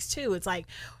families too, it's like,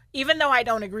 even though I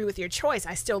don't agree with your choice,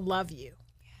 I still love you.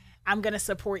 I'm going to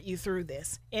support you through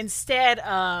this. Instead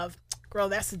of, girl,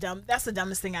 that's the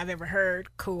dumbest thing I've ever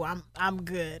heard. Cool, I'm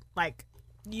good. Like,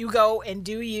 you go and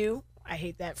do you. I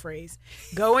hate that phrase.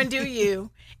 Go and do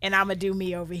you, and I'm going to do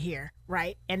me over here,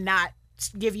 right? And not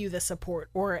give you the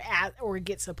support or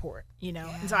get support, you know?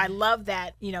 Yeah. And so I love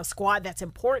that, you know, squad that's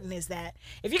important is that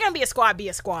if you're going to be a squad, be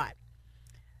a squad.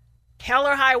 Hell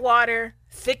or high water,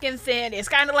 thick and thin. It's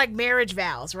kind of like marriage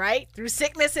vows, right? Through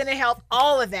sickness and in health,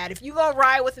 all of that. If you're going to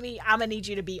ride with me, I'm going to need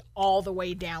you to be all the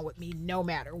way down with me no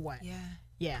matter what.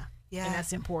 Yeah. And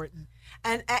that's important.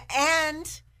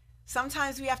 And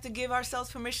sometimes we have to give ourselves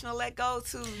permission to let go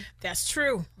too. That's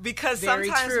true. Because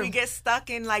sometimes we get stuck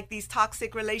in like these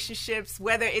toxic relationships,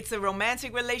 whether it's a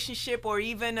romantic relationship or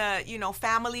even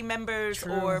family members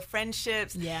or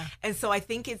friendships. Yeah. And so I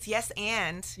think it's yes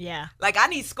and. Yeah. Like I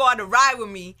need squad to ride with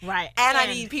me. Right. And I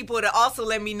need people to also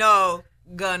let me know,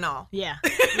 no. Yeah.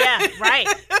 Yeah.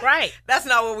 Right. That's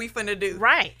not what we finna do.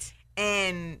 Right.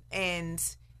 And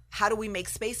how do we make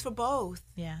space for both?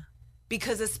 Yeah.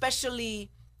 Because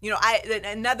especially,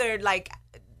 another like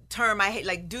term I hate,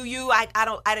 like do you,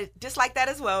 I dislike that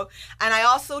as well. And I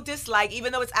also dislike,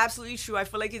 even though it's absolutely true, I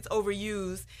feel like it's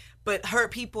overused, but hurt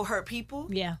people.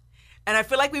 Yeah. And I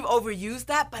feel like we've overused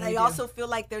that, but I also feel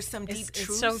like there's some deep truth.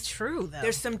 It's so true though.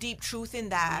 There's some deep truth in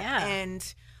that. Yeah.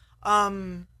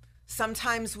 And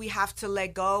sometimes we have to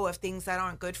let go of things that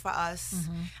aren't good for us.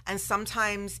 Mm-hmm. And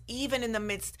sometimes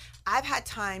I've had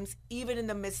times, even in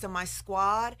the midst of my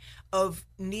squad, of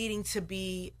needing to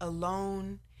be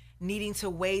alone, needing to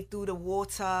wade through the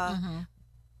water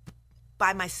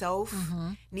by myself,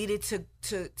 needed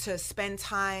to spend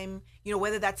time,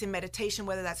 whether that's in meditation,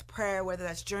 whether that's prayer, whether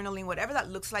that's journaling, whatever that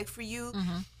looks like for you.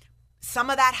 Some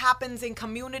of that happens in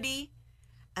community.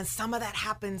 And some of that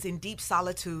happens in deep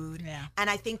solitude. Yeah. And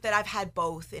I think that I've had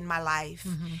both in my life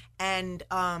and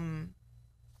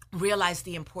realized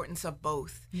the importance of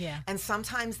both. Yeah. And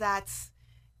sometimes that's,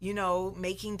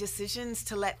 making decisions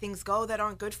to let things go that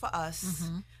aren't good for us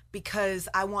because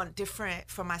I want different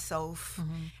for myself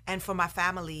and for my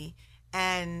family.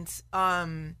 And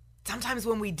sometimes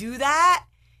when we do that,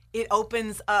 it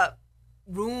opens up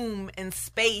room and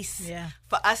space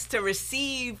for us to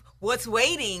receive what's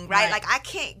waiting, right? Like I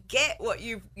can't get what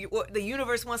the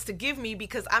universe wants to give me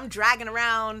because I'm dragging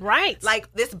around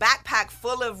like this backpack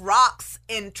full of rocks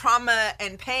and trauma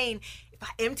and pain. If I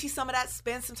empty some of that,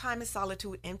 spend some time in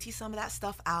solitude, empty some of that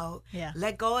stuff out,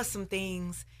 let go of some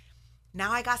things,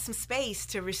 now I got some space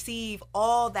to receive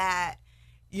all that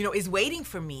is waiting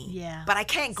for me. Yeah. But I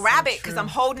can't grab it because I'm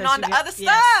holding on to other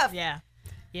stuff.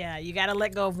 Yeah, you got to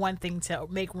let go of one thing to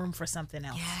make room for something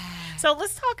else. Yeah. So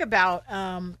let's talk about,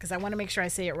 because I want to make sure I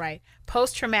say it right,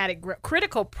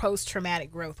 critical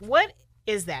post-traumatic growth. What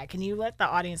is that? Can you let the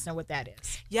audience know what that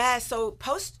is? Yeah, so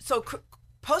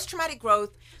post-traumatic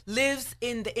growth lives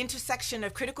in the intersection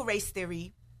of critical race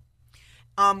theory,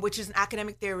 which is an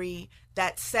academic theory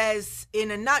that says, in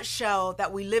a nutshell,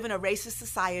 that we live in a racist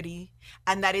society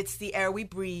and that it's the air we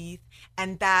breathe,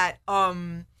 and that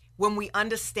when we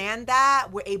understand that,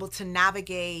 we're able to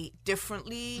navigate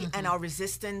differently and our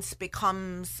resistance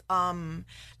becomes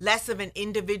less of an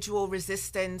individual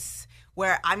resistance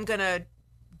where I'm going to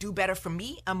do better for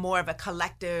me and more of a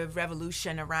collective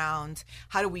revolution around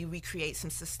how do we recreate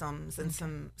some systems and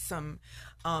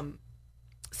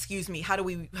how do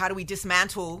we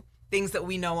dismantle things that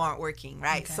we know aren't working,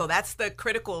 right? Okay. So that's the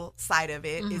critical side of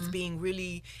it, is being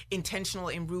really intentional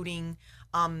in rooting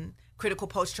critical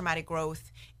post-traumatic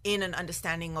growth in an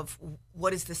understanding of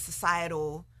what is the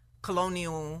societal,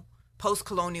 colonial,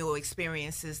 post-colonial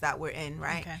experiences that we're in,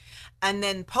 right? Okay. And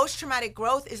then post-traumatic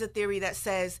growth is a theory that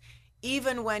says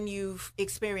even when you've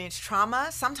experienced trauma,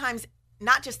 sometimes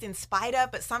not just in spite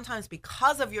of, but sometimes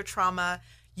because of your trauma,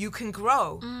 you can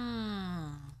grow.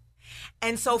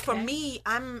 And so for me,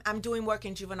 I'm doing work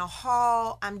in juvenile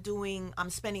hall. I'm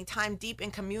spending time deep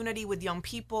in community with young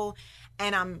people,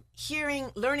 and I'm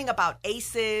learning about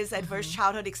ACEs, adverse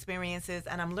childhood experiences,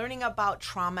 and I'm learning about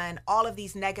trauma and all of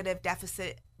these negative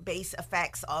deficit-based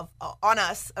effects on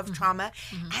us of trauma.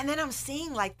 And then I'm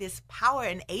seeing like this power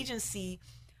and agency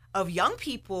of young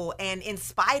people, and in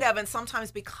spite of, and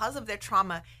sometimes because of their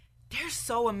trauma, they're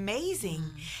so amazing.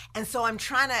 And so I'm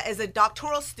trying to, as a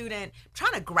doctoral student,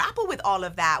 trying to grapple with all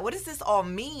of that. What does this all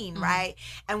mean, right?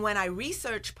 And when I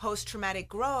research post-traumatic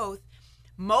growth,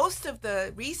 most of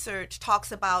the research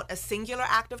talks about a singular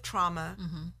act of trauma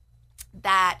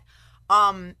that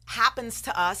happens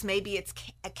to us. Maybe it's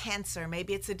a cancer,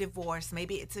 maybe it's a divorce,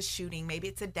 maybe it's a shooting, maybe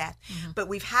it's a death. But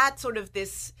we've had sort of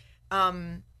this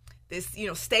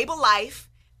stable life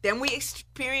then we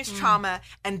experience trauma,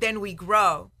 and then we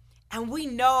grow. And we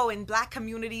know in Black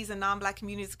communities and non-Black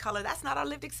communities of color, that's not our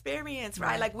lived experience,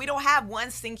 right? Like, we don't have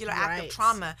one singular act of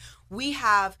trauma. We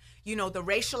have, you know, the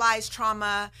racialized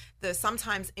trauma, the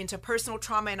sometimes interpersonal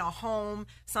trauma in our home,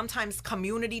 sometimes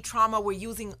community trauma. We're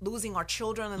losing our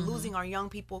children and losing our young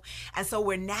people. And so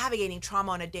we're navigating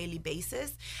trauma on a daily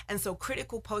basis. And so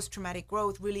critical post-traumatic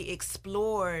growth really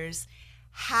explores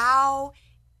how,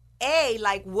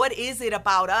 like, what is it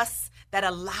about us that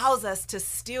allows us to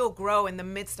still grow in the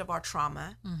midst of our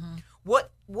trauma? What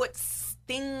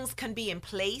things can be in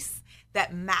place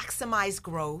that maximize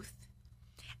growth?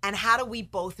 And how do we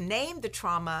both name the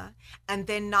trauma and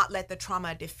then not let the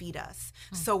trauma defeat us?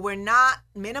 So we're not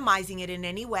minimizing it in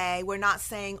any way. We're not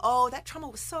saying, oh, that trauma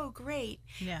was so great.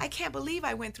 I can't believe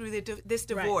I went through this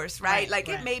divorce, right? Like,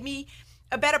 it made me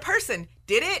a better person.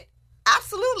 Did it?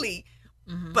 Absolutely.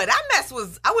 But that mess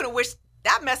I would have wished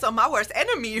that mess on my worst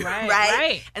enemy,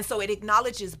 right? And so it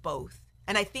acknowledges both.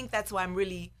 And I think that's why I'm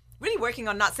really, really working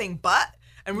on not saying but,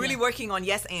 I'm really working on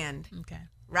yes and.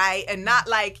 Right? And not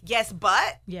like yes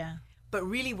but. But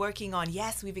really working on,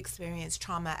 yes, we've experienced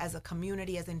trauma as a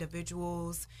community, as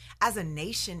individuals, as a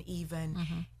nation even.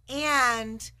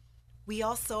 And we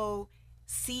also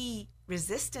see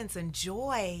resistance and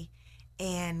joy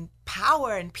and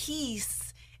power and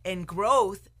peace and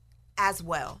growth as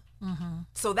well.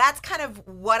 So that's kind of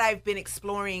what I've been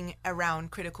exploring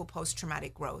around critical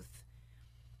post-traumatic growth.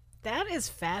 That is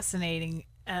fascinating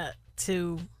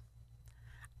to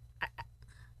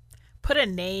put a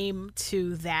name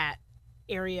to that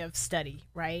area of study,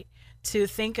 right? To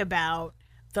think about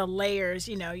the layers,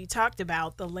 you know, you talked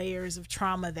about the layers of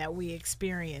trauma that we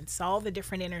experience, all the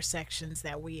different intersections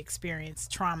that we experience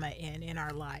trauma in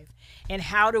our life. And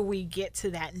how do we get to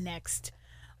that next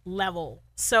level?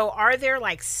 So are there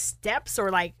like steps,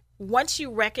 or like once you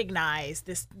recognize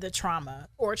the trauma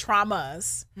or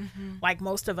traumas, like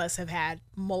most of us have had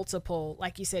multiple,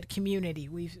 like you said, community.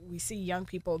 We see young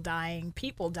people dying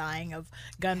of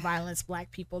gun violence,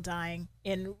 Black people dying,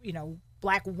 and, you know,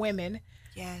 Black women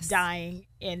dying,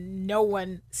 and no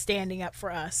one standing up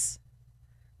for us,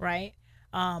 right?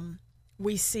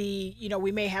 We see, you know,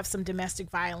 we may have some domestic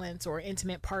violence or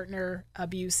intimate partner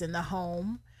abuse in the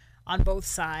home on both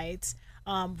sides.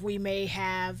 We may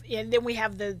have, and then we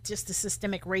have the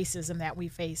systemic racism that we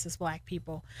face as Black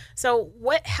people. So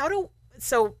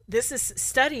so this is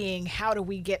studying how do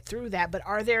we get through that, but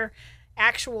are there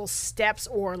actual steps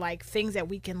or like things that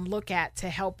we can look at to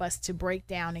help us to break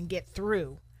down and get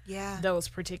through those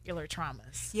particular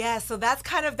traumas? So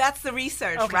that's the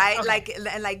research, right?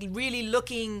 Like really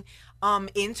looking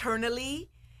internally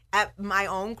at my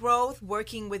own growth,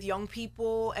 working with young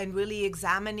people and really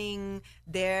examining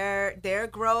their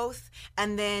growth,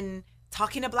 and then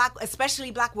talking to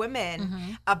especially Black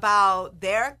women about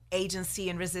their agency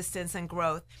and resistance and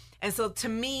growth. And so to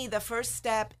me, the first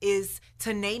step is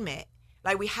to name it.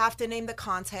 Like, we have to name the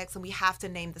context and we have to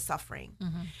name the suffering.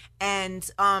 And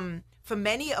for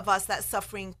many of us, that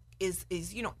suffering is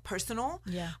you know, personal,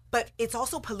 but it's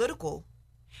also political.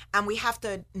 And we have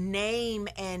to name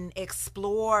and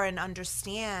explore and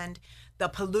understand the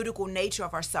political nature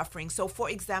of our suffering. So, for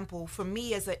example, for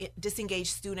me as a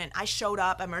disengaged student, I showed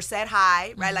up at Merced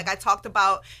High, right? Like I talked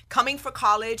about coming for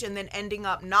college and then ending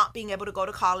up not being able to go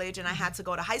to college, and I had to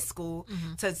go to high school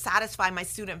to satisfy my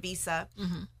student visa.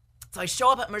 So I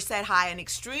show up at Merced High, an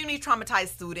extremely traumatized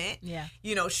student,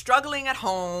 you know, struggling at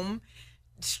home,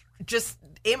 just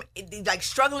like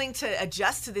struggling to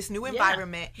adjust to this new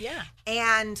environment.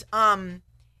 And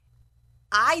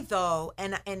I, though,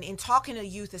 and in talking to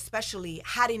youth especially,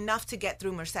 had enough to get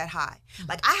through Merced High.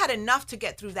 Like, I had enough to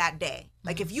get through that day.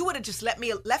 Like, if you would have just left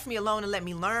me alone and let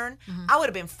me learn, I would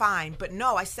have been fine. But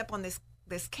no, I step on this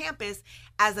campus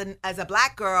as a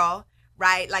Black girl,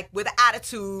 right? Like, with an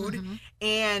attitude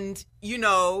and, you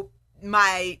know,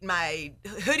 my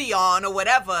hoodie on or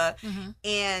whatever,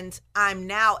 and I'm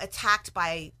now attacked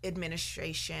by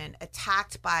administration,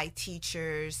 attacked by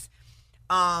teachers,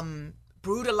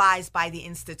 brutalized by the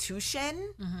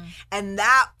institution. And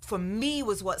that, for me,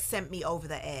 was what sent me over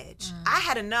the edge. I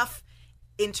had enough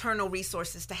internal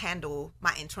resources to handle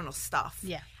my internal stuff.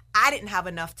 I didn't have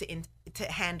enough to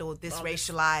handle this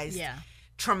racialized,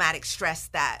 traumatic stress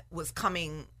that was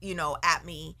coming, you know, at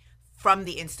me from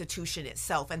the institution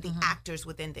itself and the actors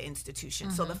within the institution.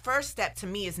 So the first step to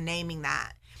me is naming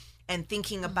that and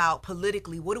thinking about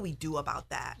politically, what do we do about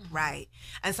that, right?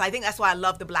 And so I think that's why I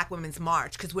love the Black Women's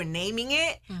March, because we're naming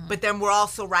it, but then we're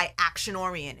also,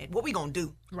 action-oriented. What we gonna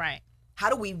do?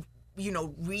 How do we, you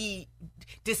know,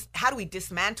 how do we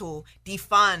dismantle,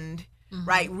 defund,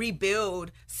 right?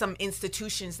 Rebuild some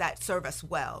institutions that serve us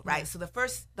well, right? Yeah. So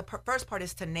the first part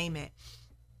is to name it.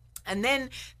 And then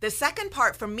the second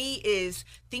part for me is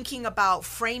thinking about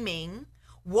framing.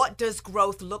 What does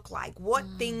growth look like? What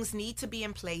things need to be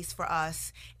in place for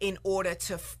us in order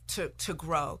to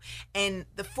grow? And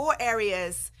the 4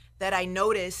 areas that I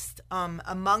noticed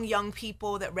among young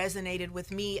people that resonated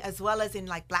with me, as well as in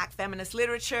like Black feminist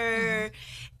literature,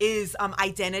 is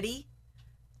identity,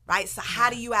 right? So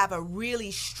how do you have a really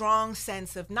strong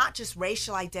sense of not just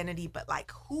racial identity, but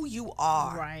like who you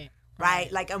are?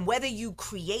 Right? Like, and whether you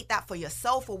create that for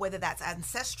yourself or whether that's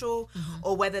ancestral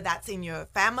or whether that's in your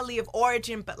family of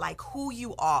origin, but like who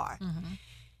you are.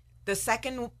 The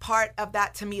second part of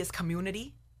that to me is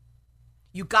community.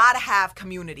 You got to have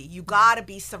community. You got to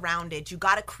be surrounded. You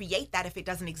got to create that if it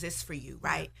doesn't exist for you,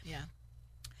 right? Yeah.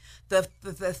 The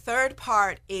third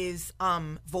part is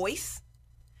voice.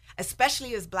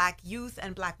 Especially as Black youth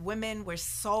and Black women, we're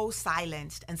so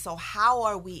silenced. And so how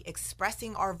are we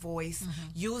expressing our voice,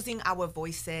 using our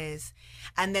voices?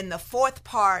 And then the fourth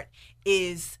part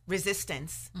is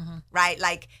resistance, right?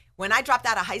 Like when I dropped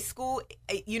out of high school,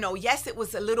 yes, it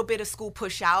was a little bit of school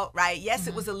push out, right? Yes,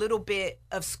 it was a little bit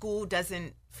of school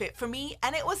doesn't fit for me.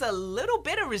 And it was a little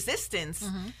bit of resistance.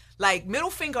 Like middle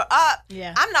finger up,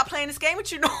 I'm not playing this game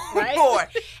with you no more.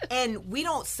 And we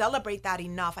don't celebrate that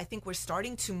enough. I think we're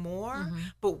starting to more.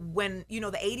 But when, the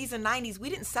 80s and 90s,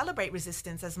 we didn't celebrate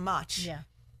resistance as much.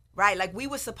 Right? Like we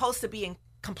were supposed to be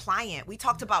compliant. We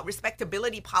talked about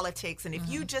respectability politics. And if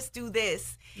you just do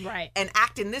this and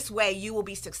act in this way, you will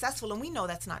be successful. And we know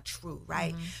that's not true,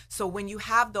 right? So when you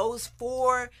have those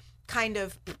 4 kind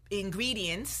of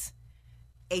ingredients,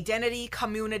 identity,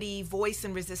 community, voice,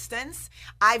 and resistance,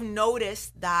 I've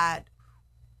noticed that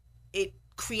it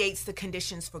creates the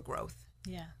conditions for growth.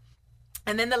 Yeah.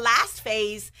 And then the last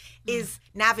phase is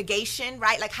navigation,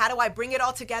 right? Like how do I bring it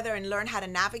all together and learn how to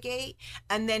navigate?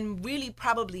 And then really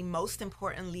probably most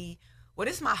importantly, what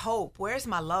is my hope? Where's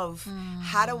my love?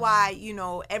 How do I,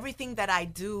 everything that I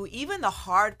do, even the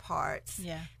hard parts,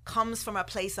 comes from a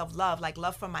place of love, like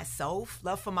love for myself,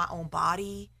 love for my own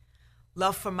body,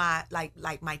 love for my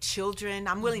my children.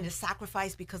 I'm willing to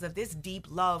sacrifice because of this deep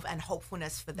love and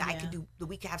hopefulness for that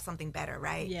we can have something better,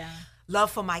 right? Yeah. Love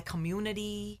for my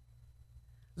community,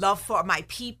 love for my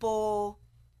people,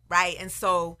 right? And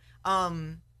so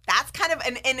that's kind of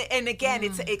and again,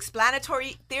 it's an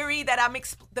explanatory theory that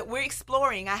that we're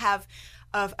exploring. I have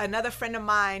another friend of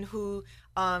mine who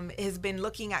has been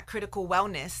looking at critical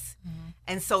wellness,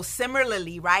 and so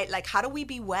similarly, right? Like how do we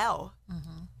be well?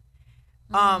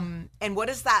 And what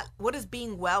does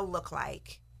being well look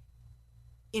like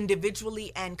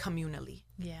individually and communally?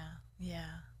 Yeah.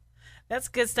 That's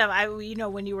good stuff.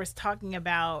 When you were talking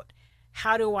about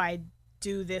how do I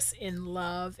do this in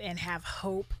love and have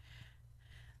hope,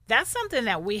 that's something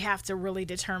that we have to really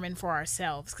determine for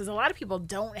ourselves, because a lot of people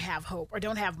don't have hope or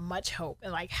don't have much hope.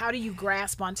 And like, how do you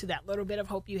grasp onto that little bit of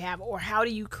hope you have, or how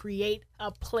do you create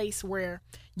a place where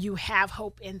you have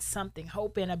hope in something,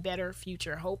 hope in a better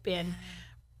future, hope in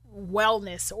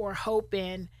wellness, or hope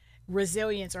in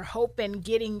resilience, or hope in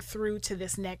getting through to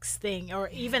this next thing, or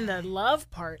even the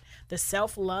love part, the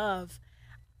self-love.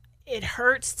 It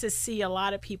hurts to see a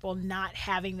lot of people not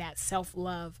having that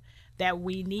self-love that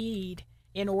we need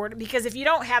in order, because if you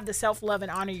don't have the self-love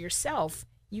and honor yourself,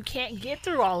 you can't get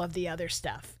through all of the other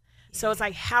stuff. So it's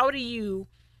like, how do you,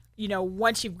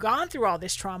 once you've gone through all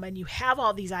this trauma and you have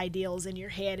all these ideals in your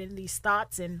head and these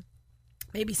thoughts and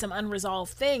maybe some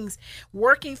unresolved things,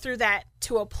 working through that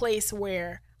to a place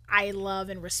where I love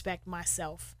and respect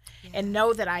myself and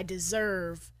know that I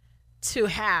deserve to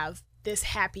have this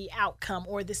happy outcome,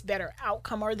 or this better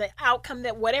outcome, or the outcome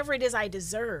that whatever it is I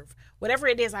deserve, whatever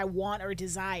it is I want or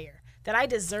desire, that I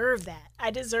deserve that. I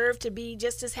deserve to be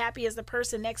just as happy as the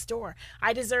person next door.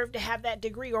 I deserve to have that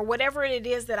degree, or whatever it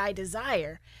is that I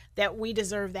desire, that we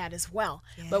deserve that as well.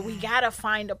 But we got to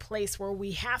find a place where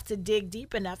we have to dig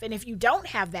deep enough. And if you don't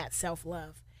have that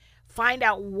self-love, find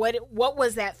out what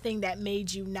was that thing that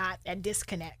made you not, that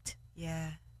disconnect.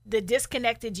 That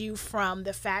disconnected you from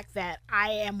the fact that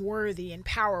I am worthy and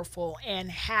powerful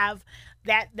and have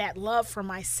that love for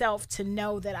myself to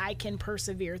know that I can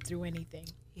persevere through anything.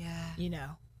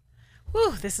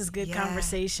 Whew, this is good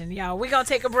conversation, y'all. We're going to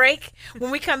take a break.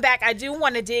 When we come back, I do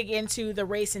want to dig into the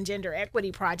Race and Gender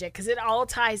Equity Project, because it all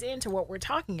ties into what we're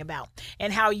talking about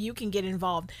and how you can get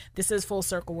involved. This is Full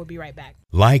Circle. We'll be right back.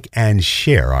 Like and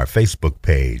share our Facebook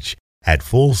page at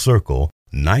Full Circle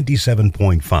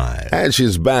 97.5. And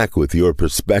she's back with your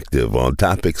perspective on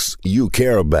topics you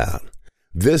care about.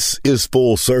 This is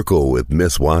Full Circle with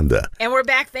Miss Wanda. And we're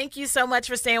back. Thank you so much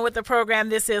for staying with the program.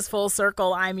 This is Full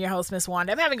Circle. I'm your host, Miss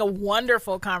Wanda. I'm having a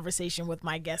wonderful conversation with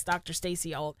my guest, Dr.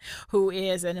 Stacey Ault, who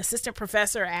is an assistant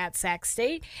professor at Sac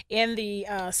State in the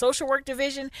social work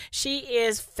division. She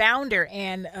is founder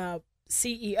and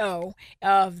CEO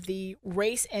of the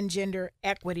Race and Gender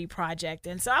Equity Project.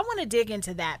 And so I want to dig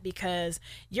into that because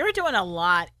you're doing a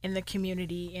lot in the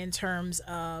community in terms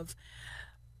of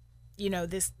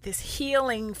this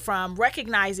healing from,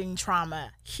 recognizing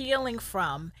trauma, healing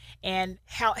from, and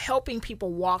helping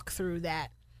people walk through that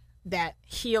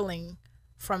healing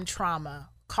from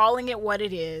trauma, calling it what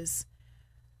it is,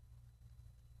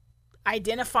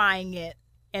 identifying it,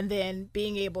 and then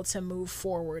being able to move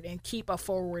forward and keep a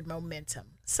forward momentum.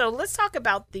 So let's talk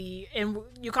about and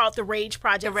you call it the RAGE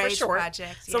Project. The RAGE for short.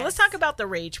 Project. So yes. Let's talk about the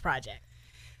RAGE Project.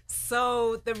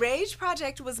 So the RAGE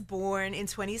Project was born in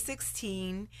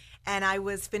 2016, and I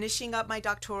was finishing up my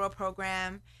doctoral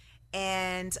program.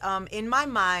 And in my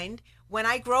mind, when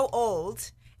I grow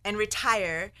old and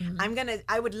retire,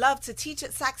 I would love to teach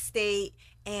at Sac State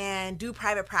and do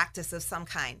private practice of some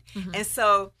kind. And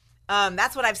so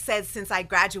that's what I've said since I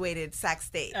graduated Sac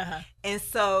State. And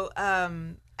so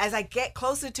as I get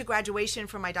closer to graduation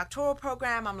from my doctoral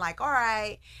program, I'm like, all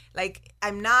right, like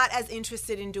I'm not as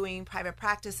interested in doing private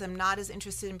practice. I'm not as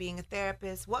interested in being a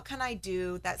therapist. What can I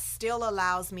do that still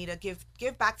allows me to give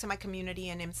back to my community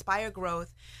and inspire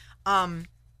growth?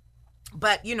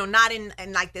 But, not in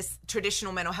like this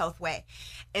traditional mental health way.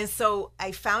 And so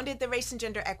I founded the Race and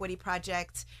Gender Equity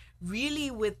Project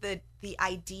really with the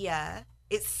idea.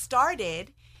 It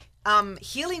started,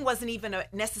 healing wasn't even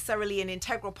necessarily an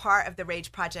integral part of the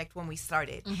RAGE Project when we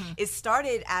started. It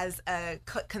started as a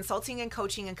consulting and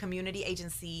coaching and community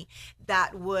agency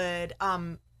that would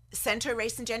center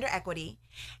race and gender equity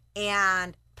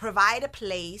and provide a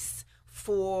place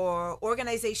for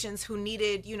organizations who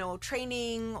needed,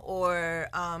 training or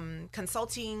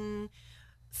consulting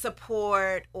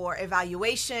support or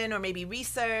evaluation or maybe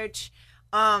research,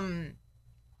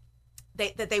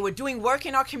 that they were doing work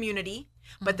in our community,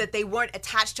 but that they weren't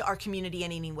attached to our community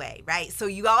in any way, right? So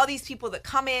you got all these people that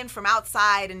come in from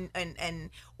outside and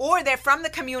or they're from the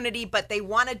community, but they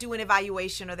want to do an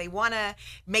evaluation or they want to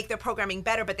make their programming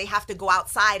better, but they have to go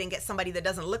outside and get somebody that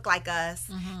doesn't look like us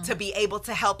to be able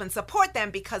to help and support them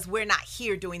because we're not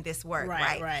here doing this work,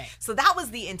 right? So that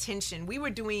was the intention. We were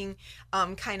doing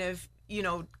kind of,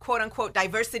 quote unquote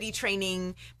diversity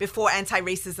training before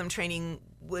anti-racism training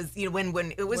was,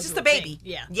 when it was just a baby.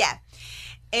 Yeah.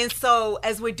 And so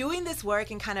as we're doing this work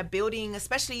and kind of building,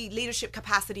 especially leadership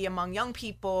capacity among young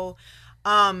people,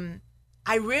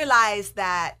 I realized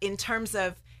that in terms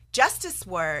of justice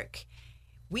work,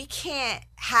 we can't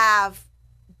have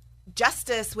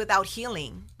justice without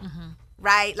healing,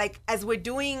 right? Like as we're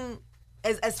doing,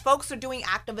 as folks are doing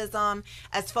activism,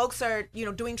 as folks are,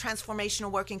 doing transformational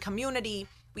work in community,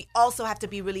 we also have to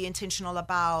be really intentional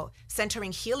about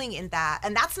centering healing in that.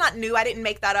 And that's not new. I didn't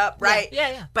make that up, right?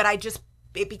 Yeah. But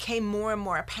it became more and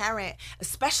more apparent,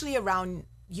 especially around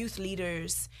youth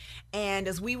leaders. And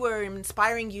as we were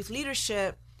inspiring youth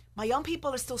leadership, my young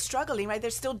people are still struggling, right? They're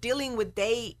still dealing with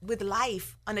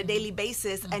life on a daily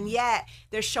basis. And yet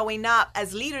they're showing up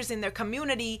as leaders in their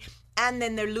community, and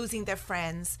then they're losing their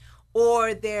friends,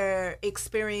 or they're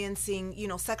experiencing,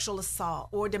 sexual assault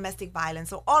or domestic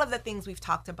violence, or all of the things we've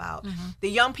talked about. The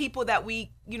young people that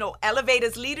we, elevate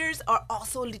as leaders are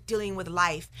also dealing with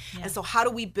life. And so how do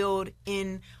we build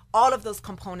in all of those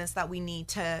components that we need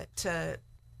to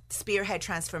spearhead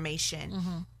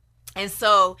transformation? And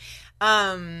so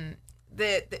the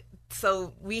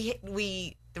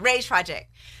RAGE Project,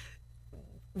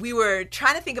 we were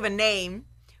trying to think of a name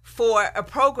for a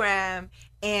program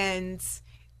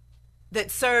that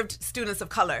served students of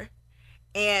color.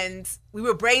 And we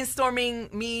were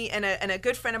brainstorming, me and a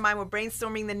good friend of mine were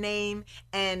brainstorming the name.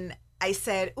 And I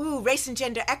said, race and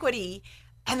gender equity.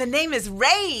 And the name is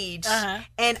RAGE.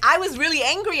 And I was really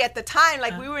angry at the time.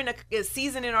 Like we were in a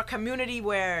season in our community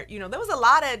where, there was a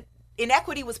lot of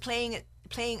inequity was playing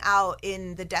out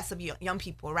in the deaths of young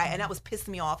people, right? And that was pissing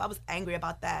me off. I was angry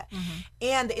about that.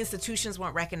 And the institutions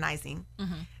weren't recognizing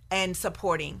and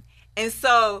supporting. And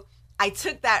so I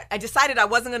decided I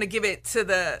wasn't going to give it to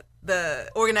the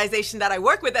organization that I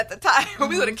work with at the time. We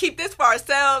were going to keep this for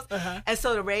ourselves. And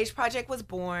so the RAGE Project was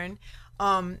born.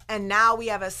 And now we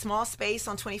have a small space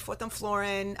on 24th and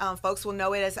Florin. Folks will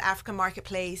know it as African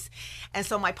Marketplace. And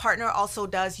so my partner also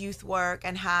does youth work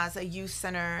and has a youth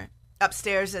center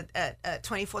upstairs at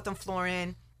 24th and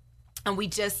Florin. And we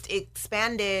just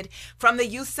expanded from the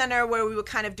youth center where we were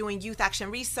kind of doing youth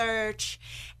action research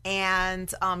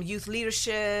and youth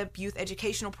leadership, youth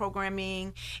educational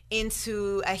programming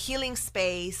into a healing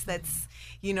space that's,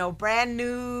 brand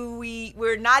new.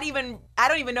 We're not even, I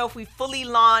don't even know if we fully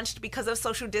launched because of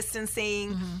social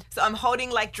distancing. So I'm holding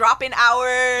like drop-in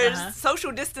hours,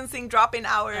 social distancing drop-in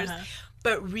hours.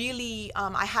 But really,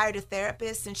 I hired a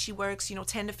therapist, and she works,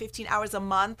 10 to 15 hours a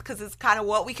month because it's kind of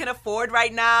what we can afford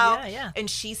right now. And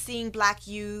she's seeing Black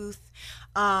youth.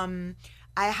 I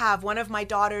have one of my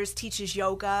daughters teaches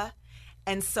yoga.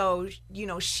 And so,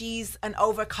 she's an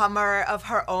overcomer of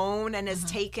her own and has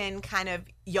taken kind of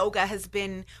yoga has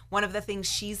been one of the things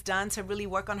she's done to really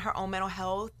work on her own mental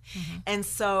health. And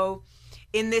so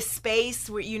in this space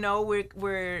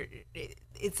where,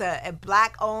 it's a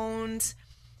Black-owned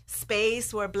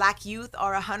space where Black youth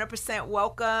are 100%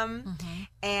 welcome,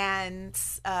 and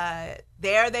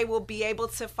there they will be able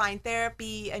to find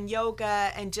therapy and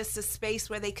yoga and just a space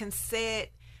where they can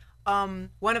sit.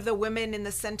 One of the women in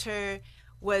the center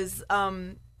was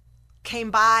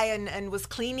came by and was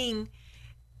cleaning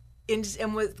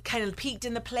and was kind of peeked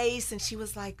in the place, and she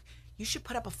was like, you should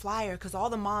put up a flyer because all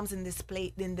the moms in this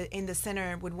place in the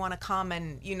center would want to come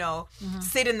and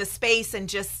sit in the space and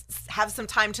just have some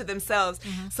time to themselves.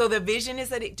 So the vision is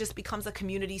that it just becomes a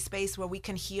community space where we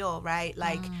can heal, right?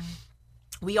 Like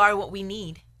we are what we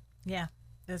need. Yeah,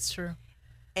 that's true.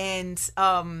 And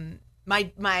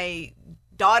my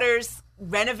daughters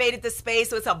renovated the space,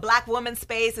 so it's a Black woman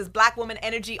space. It's Black woman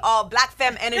energy, all Black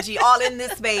femme energy, all in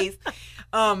this space.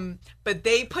 But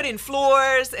they put in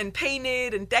floors and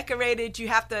painted and decorated. You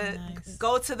have to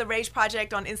go to the Rage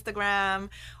Project on Instagram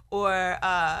or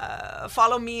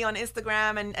follow me on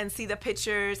Instagram and see the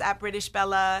pictures at British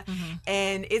Bella.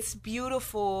 And it's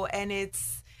beautiful, and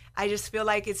I just feel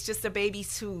like it's just a baby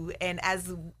too. And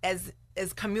as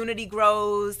community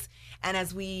grows and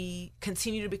as we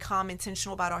continue to become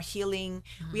intentional about our healing,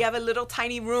 we have a little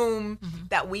tiny room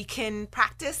that we can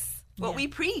practice what we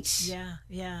preach.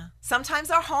 Yeah. Sometimes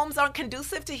our homes aren't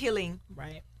conducive to healing.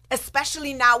 Right.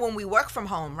 Especially now when we work from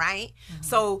home, right?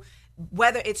 So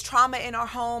whether it's trauma in our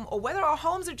home or whether our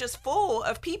homes are just full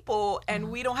of people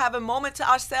and we don't have a moment to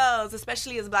ourselves,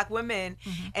 especially as Black women.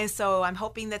 And so I'm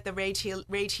hoping that the rage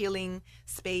healing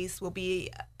space will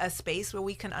be a space where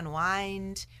we can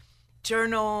unwind,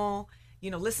 journal,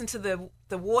 listen to the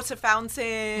water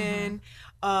fountain,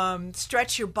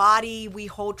 stretch your body. We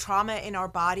hold trauma in our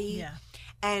body,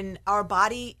 and our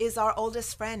body is our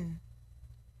oldest friend.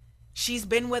 She's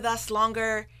been with us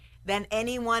longer than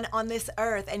anyone on this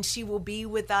earth, and she will be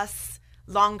with us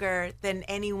longer than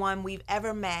anyone we've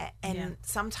ever met. And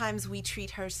sometimes we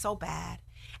treat her so bad,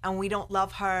 and we don't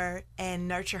love her and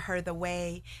nurture her the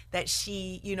way that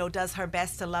she, does her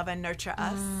best to love and nurture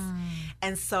us.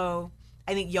 And so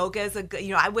I think yoga is a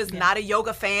good, I was not a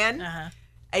yoga fan.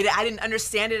 I didn't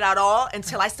understand it at all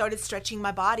until I started stretching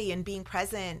my body and being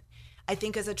present. I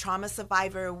think as a trauma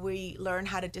survivor, we learn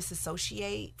how to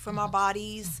disassociate from our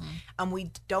bodies, and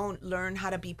we don't learn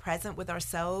how to be present with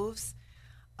ourselves.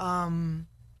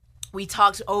 We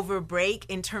talked over break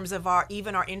in terms of our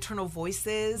internal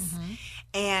voices.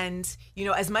 And,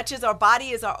 as much as our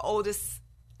body is our oldest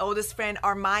friend,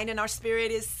 our mind and our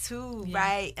spirit is too,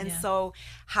 right? And so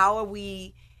how are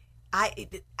we...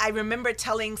 I remember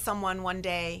telling someone one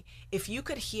day, if you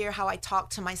could hear how I talk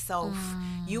to myself,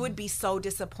 you would be so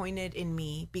disappointed in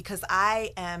me because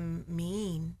I am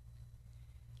mean.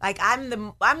 Like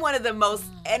I'm one of the most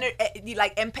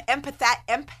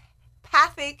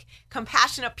empathic,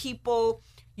 compassionate people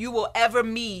you will ever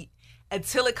meet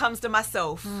until it comes to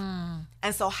myself.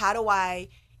 And so how do I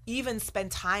even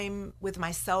spend time with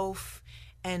myself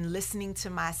and listening to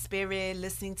my spirit,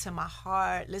 listening to my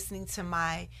heart, listening to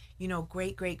my,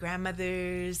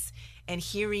 great-great-grandmothers and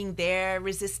hearing their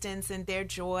resistance and their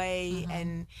joy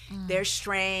and their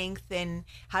strength. And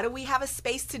how do we have a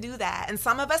space to do that? And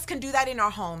some of us can do that in our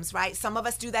homes, right? Some of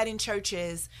us do that in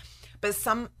churches. But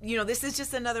some, this is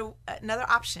just another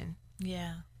option.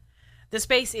 Yeah. The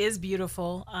space is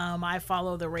beautiful. I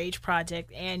follow the Rage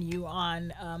Project and you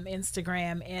on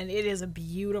Instagram, and it is a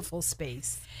beautiful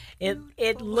space.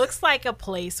 It looks like a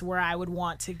place where I would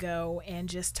want to go and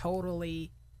just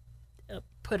totally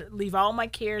leave all my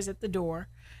cares at the door,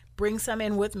 bring some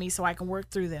in with me so I can work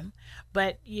through them.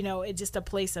 But, it's just a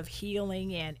place of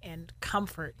healing and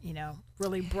comfort,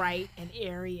 really bright and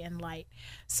airy and light.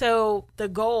 So the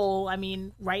goal,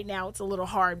 right now it's a little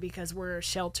hard because we're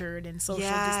sheltered and social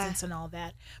distance and all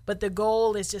that. But the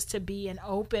goal is just to be an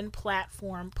open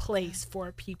platform place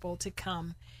for people to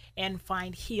come and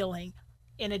find healing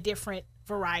in a different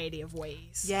variety of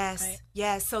ways. Yes, right?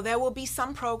 yes. So there will be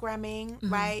some programming,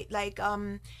 right? Like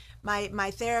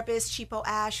my therapist, Chipo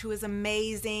Ash, who is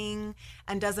amazing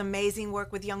and does amazing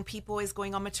work with young people, is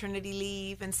going on maternity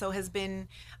leave, and so has been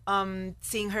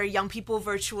seeing her young people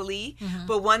virtually.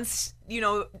 But once,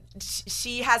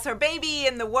 she has her baby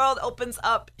and the world opens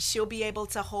up, she'll be able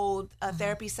to hold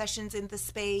therapy sessions in the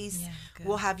space. Yeah,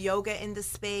 we'll have yoga in the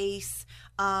space.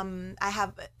 I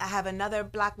have another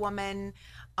Black woman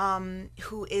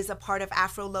who is a part of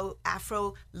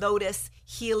Afro Lotus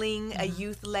Healing, a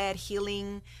youth-led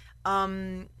healing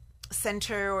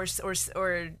center or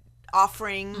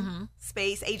offering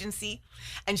space agency,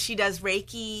 and she does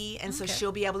Reiki, and so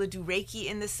she'll be able to do Reiki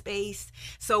in the space.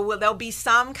 So there'll be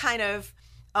some kind of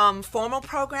formal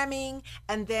programming,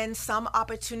 and then some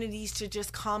opportunities to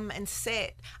just come and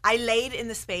sit. I laid in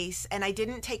the space and I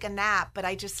didn't take a nap, but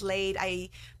I just laid. I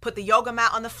put the yoga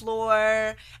mat on the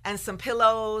floor and some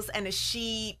pillows and a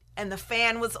sheet, and the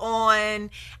fan was on,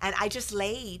 and I just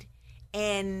laid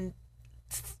and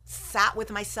sat with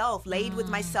myself, laid with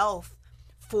myself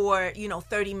for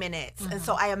 30 minutes. And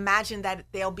so I imagine that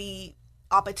there'll be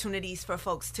opportunities for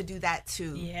folks to do that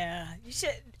too. Yeah, you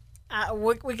should.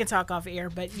 We can talk off air,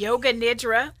 but Yoga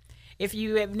Nidra. If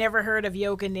you have never heard of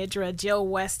Yoga Nidra, Jill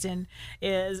Weston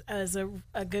is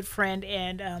a good friend,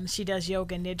 and she does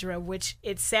Yoga Nidra, which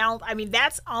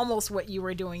that's almost what you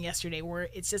were doing yesterday, where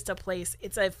it's just a place,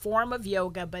 it's a form of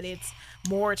yoga, but it's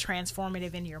more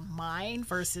transformative in your mind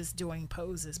versus doing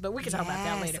poses. But we can talk about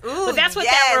that later. Ooh, but that's what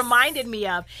that reminded me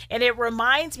of. And it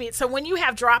reminds me, so when you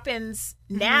have drop-ins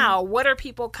now, what are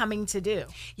people coming to do?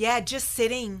 Yeah, just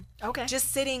sitting. Okay.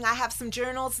 Just sitting. I have some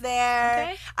journals there.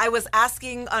 Okay. I was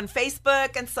asking on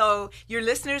Facebook, and so your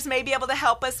listeners may be able to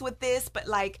help us with this, but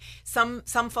like some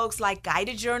folks like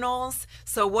guided journals.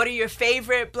 So what are your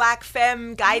favorite Black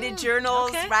femme guided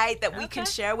journals, right, that we can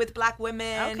share with Black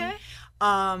women? Okay.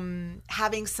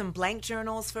 Having some blank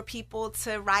journals for people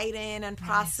to write in and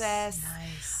process.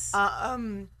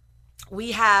 Nice.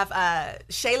 We have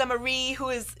Shayla Marie, who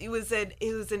is an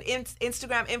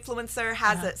Instagram influencer,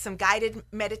 has some guided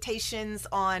meditations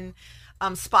on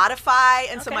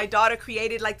Spotify, and so my daughter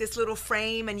created like this little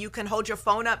frame, and you can hold your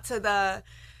phone up to the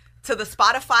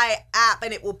Spotify app,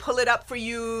 and it will pull it up for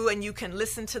you, and you can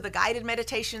listen to the guided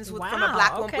meditations from a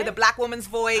Black woman with a Black woman's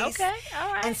voice. Okay,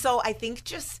 all right. And so I think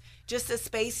just a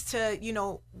space to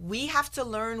we have to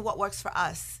learn what works for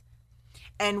us.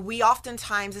 And we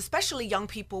oftentimes, especially young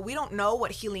people, we don't know what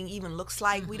healing even looks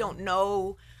like. We don't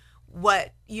know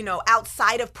what,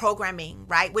 outside of programming,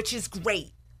 right? Which is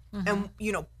great. And,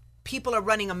 people are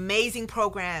running amazing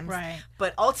programs. Right.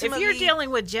 But ultimately, if you're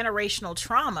dealing with generational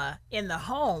trauma in the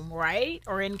home, right,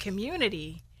 or in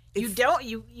community, you don't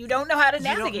know how to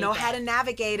navigate. You don't know how to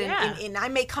navigate, Yeah. and I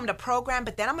may come to program,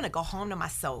 but then I'm going to go home to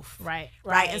myself. Right.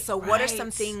 And so, what are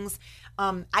some things?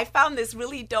 I found this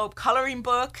really dope coloring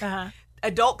book.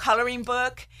 Adult coloring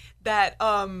book that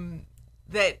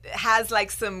has like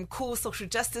some cool social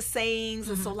justice sayings,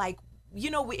 and so like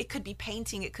it could be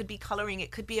painting, it could be coloring,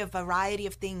 it could be a variety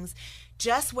of things,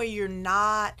 just where you're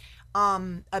not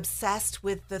obsessed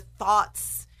with the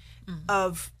thoughts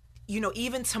of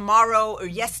even tomorrow or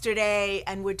yesterday,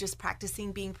 and we're just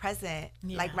practicing being present,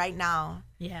 like right now.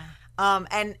 Yeah.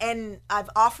 And I've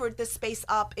offered this space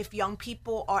up if young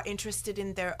people are interested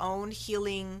in their own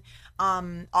healing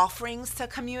offerings to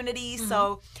community.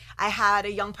 So I had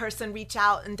a young person reach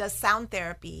out and does sound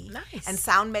therapy and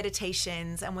sound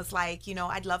meditations, and was like,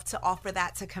 I'd love to offer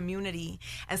that to community.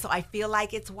 And so I feel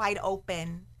like it's wide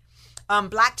open.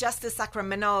 Black Justice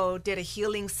Sacramento did a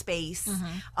healing space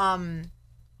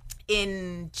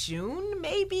in June,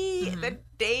 maybe. The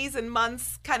days and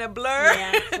months kind of blur.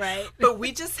 Yeah, right. But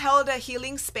we just held a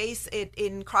healing space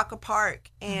in Crocker Park,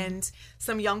 and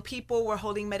some young people were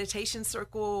holding meditation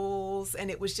circles,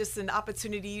 and it was just an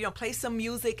opportunity, play some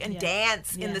music and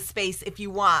dance in the space if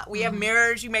you want. We have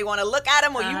mirrors. You may want to look at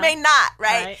them, or you may not,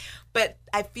 right? But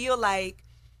I feel like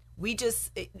we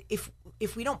just,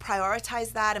 if we don't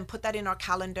prioritize that and put that in our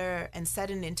calendar and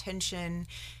set an intention,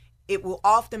 it will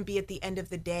often be at the end of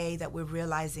the day that we're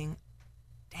realizing,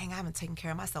 dang, I haven't taken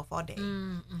care of myself all day,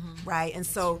 right? And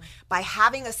so by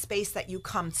having a space that you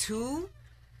come to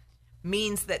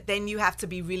means that then you have to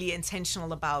be really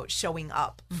intentional about showing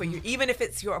up for even if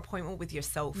it's your appointment with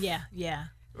yourself. Yeah.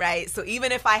 Right? So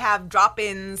even if I have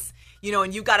drop-ins,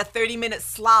 and you've got a 30-minute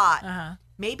slot,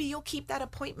 maybe you'll keep that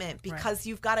appointment because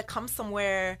you've got to come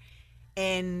somewhere.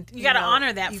 And you got to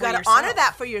honor that. You got to honor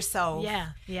that for yourself.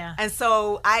 Yeah. And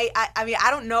so I mean,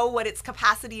 I don't know what its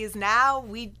capacity is now.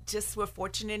 We just were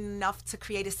fortunate enough to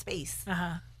create a space.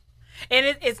 And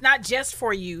it's not just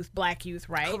for youth, Black youth,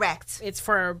 right? Correct. It's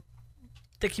for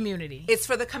the community. It's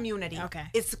for the community. Okay.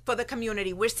 It's for the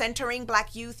community. We're centering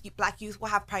Black youth. Black youth will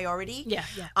have priority. Yeah.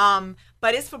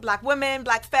 But it's for Black women,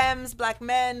 Black femmes, Black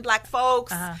men, Black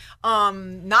folks,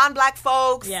 non-Black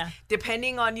folks. Yeah.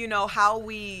 Depending on, how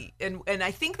we, and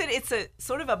I think that it's a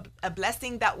sort of a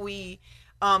blessing that we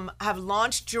have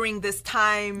launched during this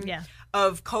time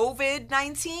of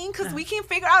COVID-19, because we can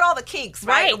figure out all the kinks,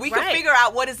 right? We can figure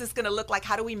out what is this going to look like?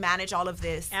 How do we manage all of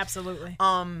this? Absolutely.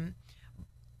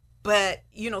 But,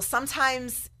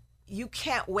 sometimes you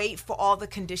can't wait for all the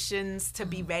conditions to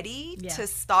be ready to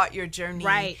start your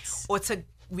journey or to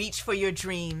reach for your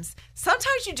dreams.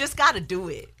 Sometimes you just got to do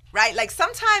it, right? Like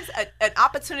sometimes an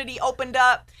opportunity opened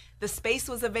up, the space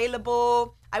was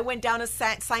available. I went down and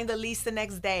signed the lease the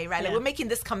next day, right? Like we're making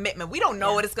this commitment. We don't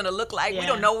know what it's going to look like. We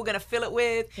don't know what we're going to fill it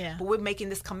with, but we're making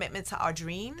this commitment to our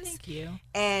dreams. Thank you.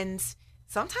 And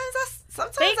sometimes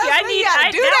Thank that's you. when you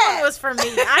gotta do that. That one was for me.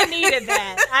 I needed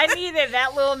that. I needed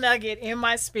that little nugget in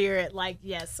my spirit. Like,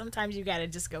 yes, sometimes you got to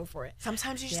just go for it.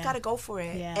 Sometimes you just got to go for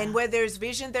it. Yeah. And where there's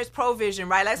vision, there's provision,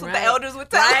 right? That's what the elders would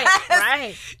tell us.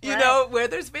 Right. You know, where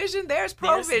there's vision, there's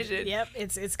provision.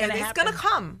 It's going to happen. And it's going to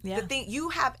come. Yeah. The thing, you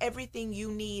have everything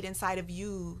you need inside of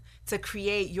you to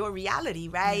create your reality,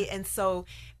 right? And so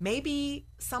maybe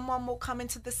someone will come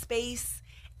into the space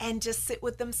and just sit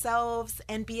with themselves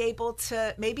and be able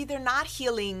to, maybe they're not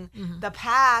healing the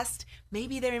past,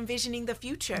 maybe they're envisioning the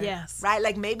future. Yes. Right?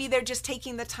 Like maybe they're just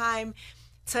taking the time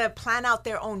to plan out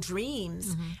their own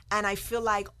dreams. And I feel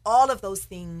like all of those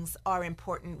things are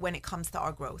important when it comes to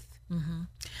our growth.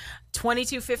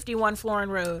 2251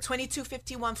 Florin Road.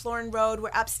 2251 Florin Road.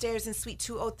 We're upstairs in Suite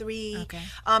 203. Okay.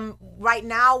 Right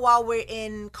now, while we're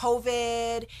in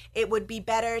COVID, it would be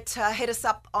better to hit us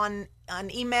up on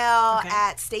email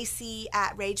at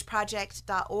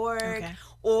Stacey@rageproject.org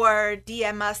or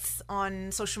DM us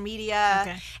on social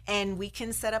media, and we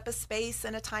can set up a space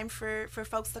and a time for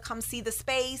folks to come see the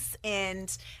space.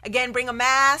 And again, bring a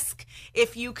mask.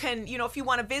 If you can, if you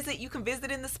want to visit, you can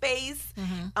visit in the space.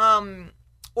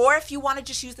 Or if you want to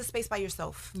just use the space by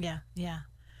yourself. Yeah.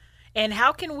 And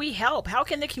how can we help? How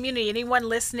can the community, anyone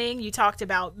listening, you talked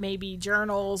about maybe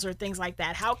journals or things like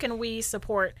that. How can we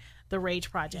support the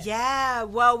Rage Project? Yeah,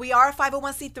 well, we are a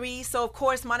 501c3, so of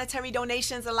course monetary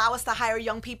donations allow us to hire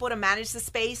young people to manage the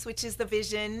space, which is the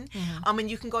vision.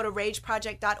 And you can go to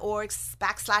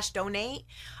rageproject.org/donate.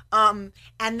 And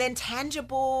then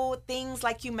tangible things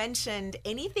like you mentioned,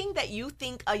 anything that you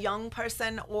think a young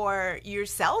person or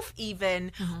yourself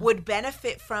even would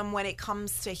benefit from when it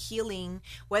comes to healing,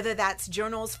 whether that's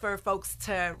journals for folks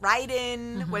to write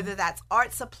in, whether that's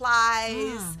art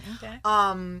supplies,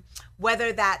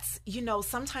 whether that's,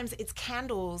 sometimes it's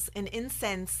candles and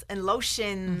incense and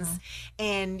lotions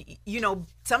and,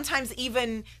 sometimes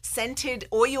even scented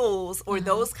oils or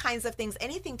those kinds of things,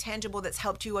 anything tangible that's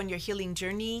helped you on your healing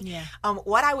journey. Yeah.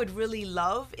 What I would really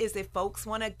love is if folks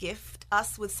want to gift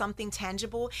us with something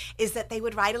tangible, is that they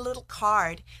would write a little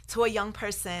card to a young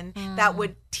person that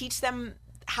would teach them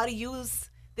how to use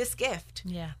this gift.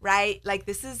 Yeah. Right? Like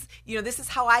this is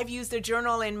how I've used a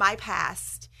journal in my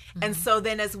past. And so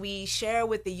then as we share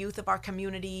with the youth of our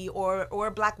community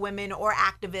or Black women or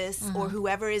activists or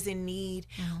whoever is in need,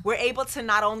 we're able to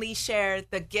not only share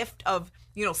the gift of,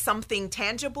 something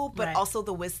tangible, but also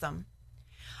the wisdom.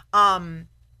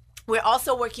 We're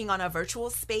also working on a virtual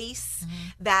space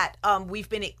that we've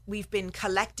been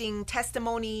collecting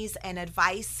testimonies and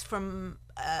advice from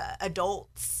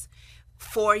adults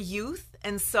for youth.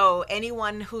 And so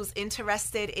anyone who's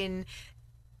interested in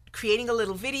creating a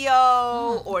little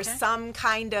video or some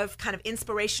kind of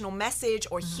inspirational message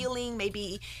or healing,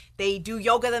 maybe they do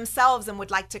yoga themselves and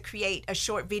would like to create a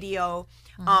short video.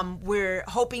 We're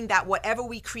hoping that whatever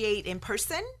we create in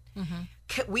person,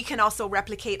 we can also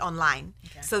replicate online,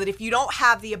 so that if you don't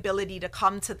have the ability to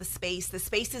come to the space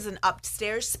is an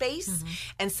upstairs space.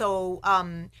 And so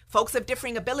folks of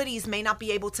differing abilities may not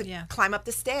be able to climb up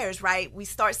the stairs, right? We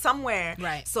start somewhere.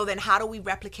 Right. So then how do we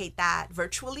replicate that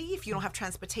virtually? If you don't have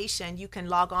transportation, you can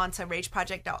log on to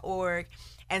rageproject.org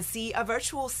and see a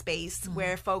virtual space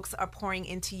where folks are pouring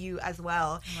into you as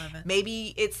well. Love it.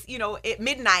 Maybe it's, at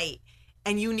midnight,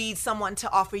 and you need someone to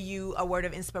offer you a word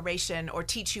of inspiration or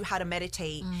teach you how to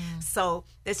meditate. So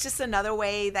it's just another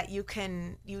way that you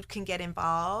can get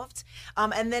involved.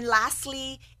 And then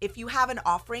lastly, if you have an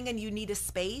offering and you need a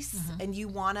space and you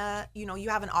wanna, you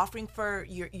have an offering for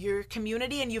your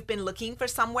community and you've been looking for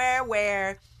somewhere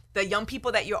where the young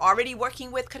people that you're already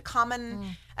working with could come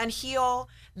and heal,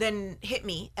 then hit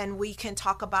me and we can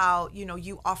talk about,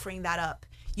 you offering that up,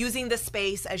 using the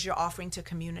space as your offering to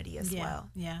community as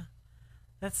well. Yeah.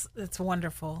 That's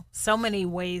wonderful. So many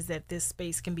ways that this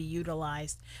space can be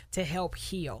utilized to help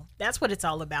heal. That's what it's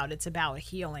all about. It's about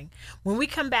healing. When we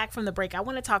come back from the break, I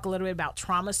want to talk a little bit about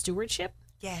trauma stewardship.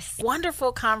 Yes.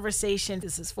 Wonderful conversation.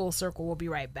 This is Full Circle. We'll be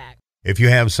right back. If you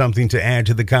have something to add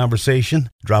to the conversation,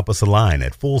 drop us a line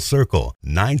at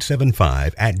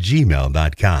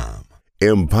fullcircle975@gmail.com.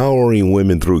 Empowering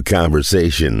women through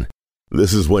conversation.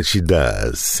 This is what she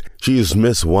does. She is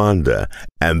Miss Wanda,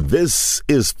 and this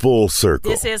is Full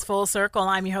Circle. This is Full Circle.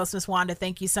 I'm your host, Miss Wanda.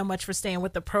 Thank you so much for staying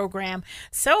with the program.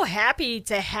 So happy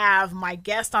to have my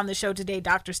guest on the show today,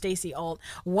 Dr. Stacey Ault.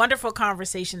 Wonderful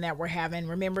conversation that we're having.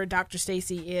 Remember, Dr.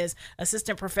 Stacey is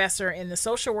assistant professor in the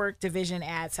social work division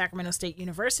at Sacramento State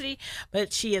University,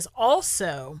 but she is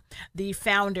also the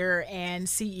founder and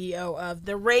CEO of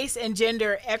the Race and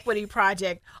Gender Equity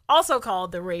Project, also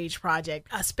called the RAGE Project,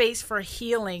 a space for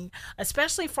healing,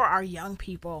 especially for our young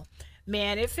people.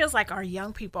 Man, it feels like our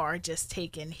young people are just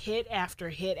taking hit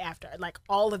after, like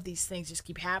all of these things just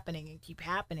keep happening and keep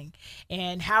happening.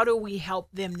 And how do we help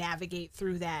them navigate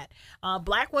through that?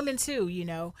 Black women too, you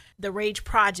know, the RAGE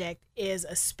Project is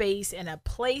a space and a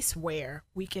place where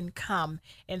we can come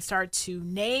and start to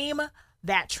name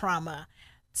that trauma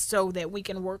so that we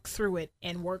can work through it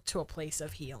and work to a place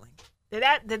of healing. Did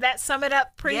that sum it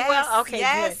up pretty well? Okay,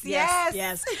 yes, good.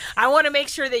 Yes. I want to make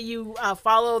sure that you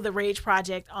follow the RAGE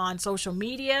Project on social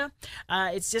media.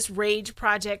 It's just RAGE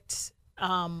Project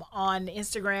on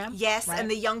Instagram. Yes, right? and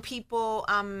the young people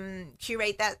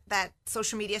curate that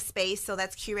social media space, so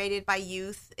that's curated by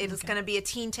youth. It is going to be a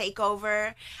teen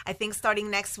takeover, I think, starting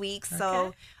next week.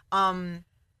 So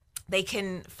they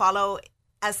can follow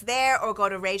us there or go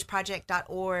to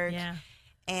rageproject.org. Yeah.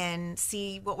 And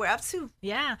see what we're up to.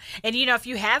 Yeah. And, you know, if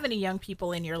you have any young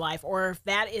people in your life, or if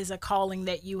that is a calling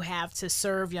that you have to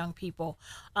serve young people,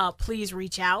 please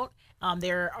reach out.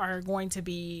 There are going to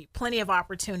be plenty of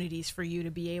opportunities for you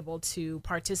to be able to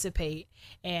participate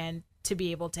and to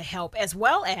be able to help, as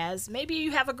well as maybe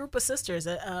you have a group of sisters,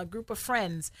 a group of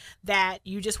friends that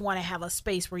you just want to have a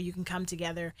space where you can come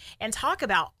together and talk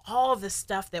about all the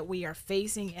stuff that we are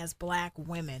facing as Black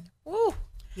women. Woo.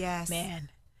 Yes. Man.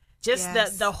 Just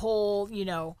the whole, you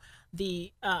know,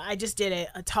 I just did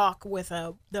a talk with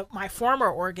my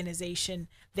former organization.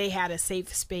 They had a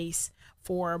safe space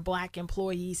for Black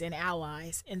employees and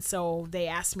allies. And so they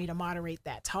asked me to moderate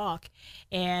that talk.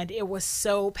 And it was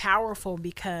so powerful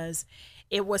because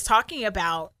it was talking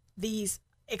about these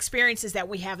experiences that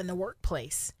we have in the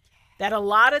workplace. That a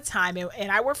lot of time,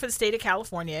 and I work for the state of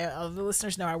California. The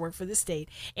listeners know I work for the state.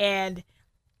 And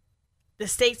the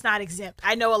state's not exempt.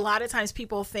 I know a lot of times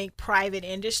people think private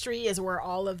industry is where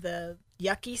all of the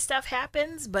yucky stuff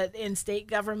happens, but in state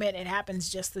government, it happens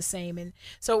just the same. And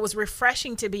so it was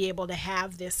refreshing to be able to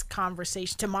have this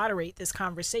conversation, to moderate this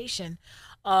conversation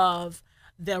of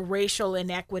the racial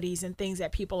inequities and things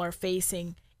that people are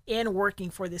facing in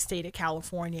working for the state of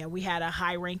California. We had a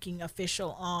high-ranking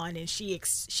official on, and she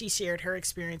shared her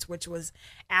experience, which was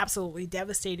absolutely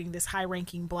devastating. This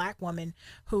high-ranking Black woman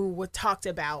who talked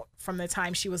about from the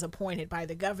time she was appointed by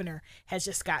the governor has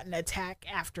just gotten attack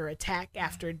after,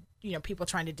 you know, people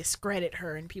trying to discredit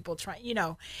her and people trying, you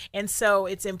know, and so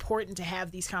it's important to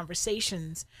have these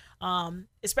conversations,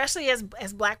 especially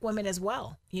as Black women as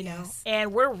well, you know,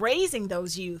 and we're raising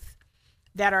those youth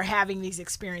that are having these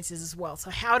experiences as well. So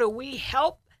how do we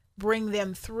help bring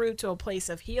them through to a place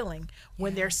of healing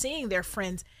when they're seeing their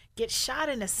friends get shot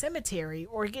in a cemetery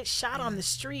or get shot on the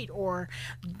street or,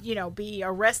 you know, be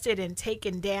arrested and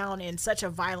taken down in such a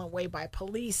violent way by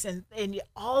police and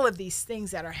all of these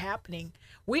things that are happening?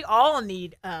 We all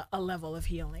need a level of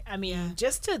healing. I mean,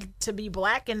 just to be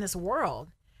Black in this world,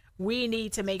 we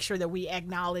need to make sure that we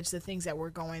acknowledge the things that we're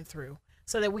going through,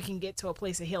 so that we can get to a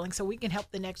place of healing, so we can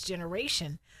help the next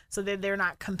generation so that they're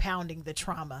not compounding the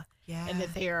trauma and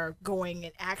that they are going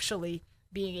and actually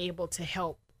being able to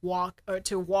help walk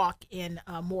in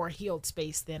a more healed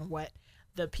space than what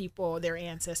the people, their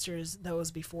ancestors,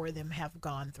 those before them have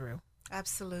gone through.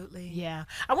 Absolutely. Yeah.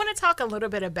 I want to talk a little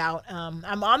bit about,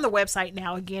 I'm on the website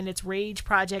now. Again, it's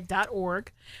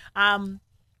rageproject.org.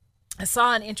 I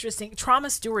saw an interesting trauma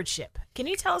stewardship. Can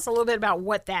you tell us a little bit about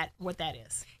what that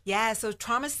is? Yeah, so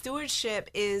trauma stewardship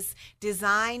is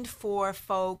designed for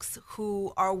folks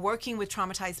who are working with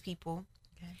traumatized people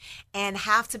and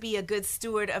have to be a good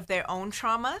steward of their own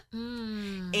trauma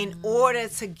in order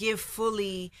to give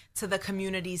fully to the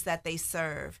communities that they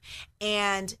serve.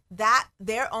 And that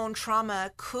their own trauma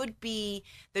could be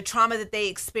the trauma that they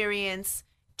experience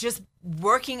just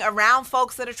working around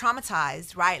folks that are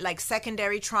traumatized, right? Like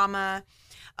secondary trauma,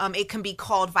 It can be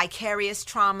called vicarious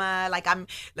trauma.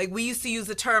 We used to use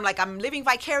the term, like, I'm living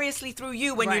vicariously through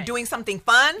you when you're doing something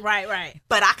fun. Right.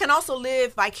 But I can also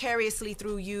live vicariously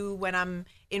through you when I'm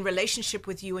in relationship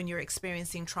with you and you're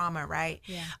experiencing trauma, right?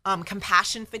 Yeah.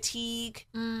 Compassion fatigue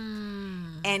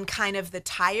and kind of the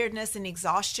tiredness and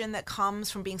exhaustion that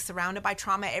comes from being surrounded by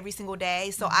trauma every single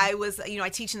day. So I was, I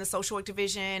teach in the social work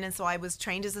division, and so I was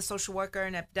trained as a social worker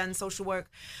and have done social work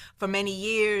for many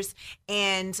years.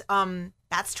 And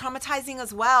that's traumatizing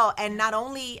as well. And not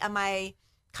only am I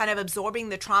kind of absorbing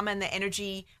the trauma and the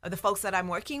energy of the folks that I'm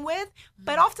working with,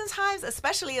 but oftentimes,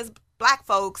 especially as Black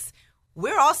folks,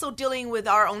 we're also dealing with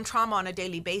our own trauma on a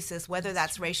daily basis, whether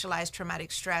that's racialized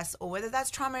traumatic stress or whether that's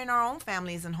trauma in our own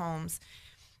families and homes.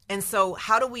 And so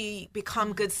how do we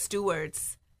become good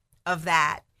stewards of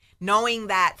that? Knowing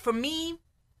that, for me,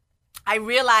 I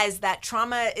realize that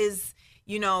trauma is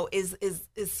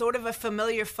sort of a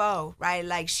familiar foe, right?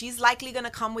 Like, she's likely going to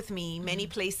come with me many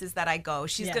places that I go.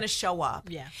 She's going to show up.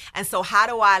 Yeah. And so how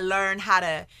do I learn how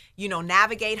to,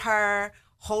 navigate her,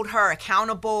 hold her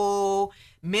accountable,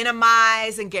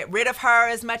 minimize and get rid of her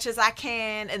as much as I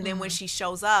can. And then when she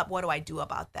shows up, what do I do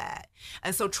about that?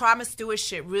 And so trauma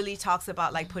stewardship really talks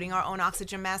about, like, putting our own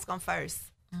oxygen mask on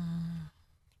first.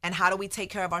 And how do we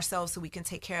take care of ourselves so we can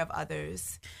take care of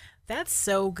others? That's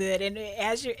so good. And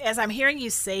as I'm hearing you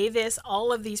say this,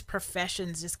 all of these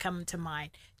professions just come to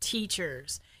mind.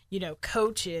 Teachers,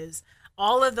 coaches,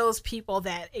 all of those people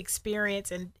that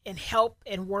experience and help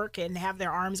and work and have their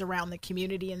arms around the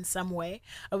community in some way.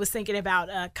 I was thinking about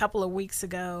a couple of weeks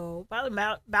ago, about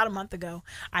a month ago,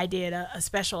 I did a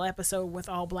special episode with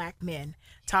all Black men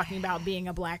talking about being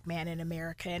a Black man in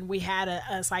America. And we had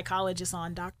a psychologist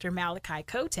on, Dr. Malachi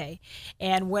Cote.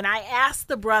 And when I asked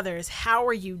the brothers, how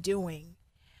are you doing?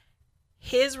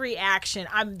 His reaction,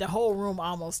 the whole room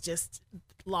almost just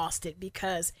lost it,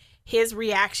 because his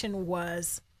reaction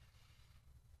was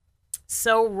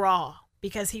so raw,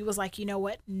 because he was like, you know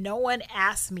what? No one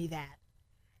asked me that.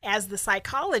 As the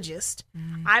psychologist,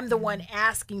 I'm the one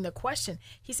asking the question.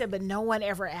 He said, but no one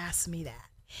ever asked me that.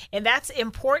 And that's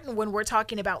important when we're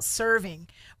talking about serving.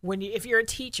 If you're a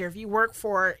teacher, if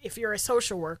you're a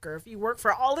social worker, if you work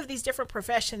for all of these different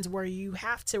professions where you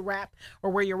have to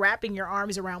where you're wrapping your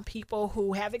arms around people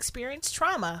who have experienced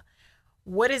trauma,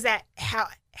 what is that?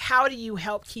 How do you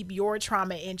help keep your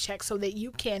trauma in check so that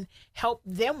you can help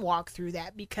them walk through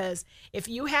that? Because if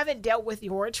you haven't dealt with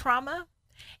your trauma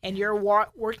and you're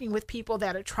working with people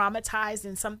that are traumatized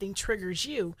and something triggers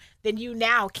you, then you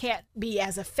now can't be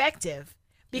as effective,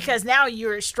 because now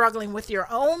you're struggling with your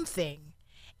own thing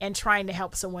and trying to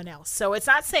help someone else. So it's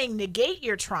not saying negate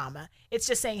your trauma. It's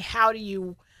just saying, how do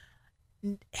you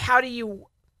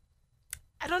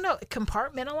I don't know,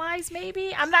 compartmentalize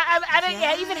maybe?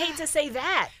 I even hate to say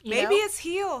that. Maybe it's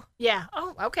heal. Yeah.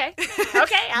 Oh, okay.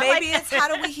 Okay. Maybe it's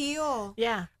how do we heal?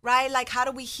 Yeah. Right? Like, how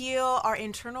do we heal our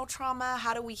internal trauma?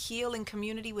 How do we heal in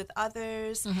community with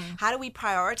others? How do we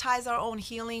prioritize our own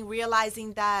healing,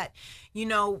 realizing that,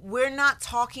 we're not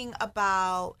talking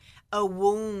about a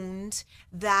wound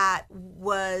that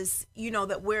was,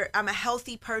 I'm a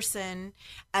healthy person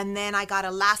and then I got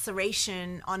a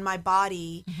laceration on my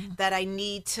body that I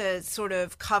need to sort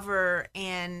of cover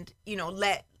and,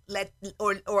 let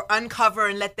or uncover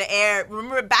and let the air.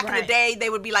 Remember back in the day, they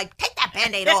would be like, take that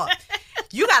Band-Aid off.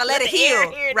 You got to let it heal,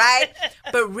 right?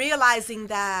 But realizing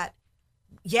that,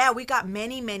 we got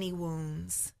many, many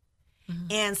wounds.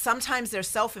 And sometimes they're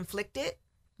self-inflicted.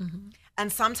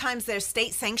 And sometimes they're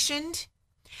state sanctioned,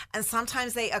 and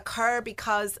sometimes they occur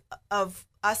because of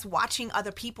us watching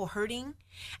other people hurting.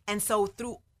 And so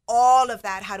through all of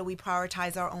that, how do we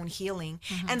prioritize our own healing?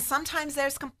 And sometimes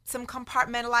there's some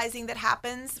compartmentalizing that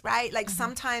happens, right? Like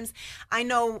sometimes, I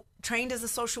know, trained as a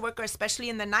social worker, especially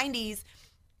in the 90s,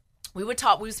 we were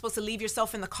taught we were supposed to leave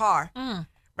yourself in the car.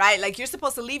 Right? Like, you're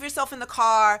supposed to leave yourself in the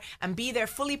car and be there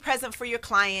fully present for your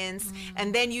clients.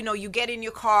 And then, you get in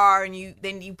your car and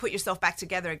you put yourself back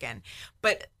together again.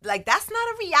 But, like, that's not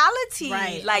a reality.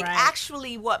 Right,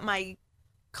 actually what my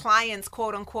clients,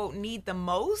 quote unquote, need the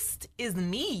most is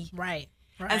me. Right.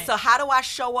 And so how do I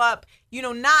show up,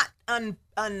 not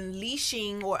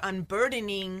unleashing or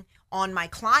unburdening on my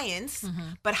clients,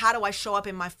 but how do I show up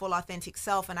in my full authentic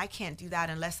self? And I can't do that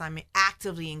unless I'm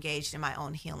actively engaged in my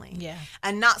own healing. Yeah.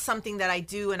 And not something that I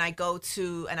do and I go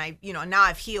to and I, now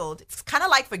I've healed. It's kind of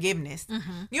like forgiveness.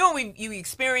 When you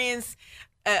experience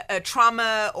a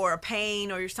trauma or a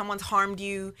pain or someone's harmed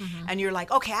you and you're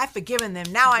like, okay, I've forgiven them.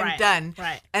 Now I'm done.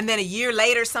 Right. And then a year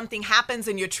later, something happens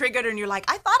and you're triggered and you're like,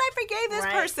 I thought I forgave this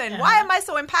person. Why am I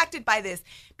so impacted by this?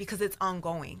 Because it's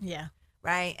ongoing. Yeah.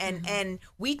 Right. And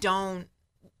we don't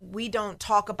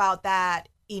talk about that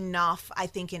enough, I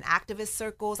think, in activist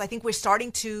circles. I think we're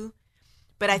starting to,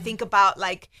 but I think about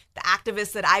like the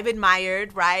activists that I've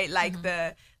admired, right? Like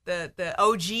the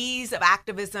OGs of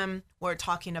activism were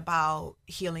talking about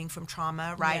healing from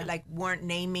trauma, right? Yeah. Like weren't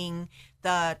naming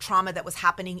the trauma that was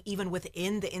happening even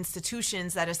within the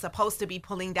institutions that are supposed to be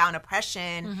pulling down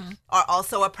oppression are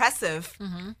also oppressive.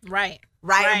 Right.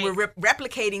 And we're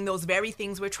replicating those very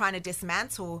things we're trying to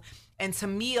dismantle. And to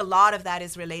me, a lot of that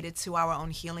is related to our own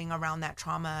healing around that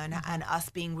trauma and us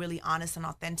being really honest and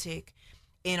authentic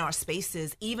in our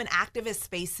spaces. Even activist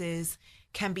spaces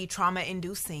can be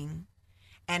trauma-inducing.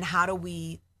 And how do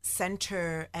we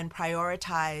center and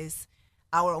prioritize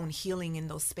our own healing in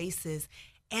those spaces?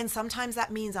 And sometimes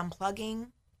that means unplugging.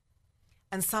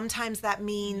 And sometimes that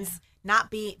means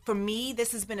not being, for me,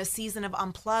 this has been a season of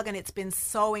unplug, and it's been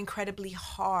so incredibly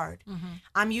hard.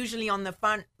 I'm usually on the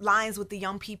front lines with the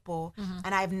young people,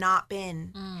 and I've not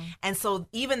been. And so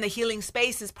even the healing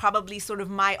space is probably sort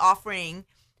of my offering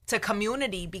to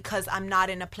community, because I'm not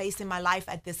in a place in my life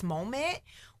at this moment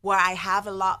where I have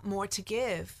a lot more to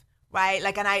give, right?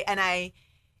 Like, and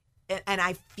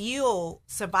I feel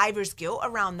survivor's guilt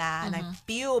around that, and I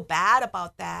feel bad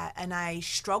about that, and I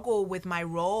struggle with my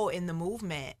role in the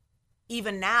movement.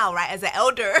 Even now, right, as an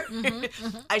elder,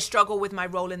 I struggle with my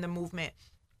role in the movement.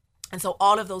 And so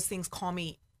all of those things call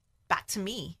me back to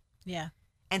me. Yeah.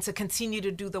 And to continue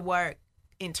to do the work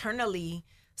internally,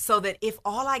 so that if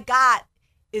all I got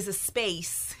is a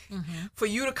space for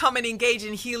you to come and engage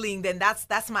in healing, then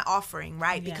that's my offering,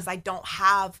 right? Because I don't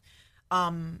have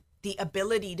the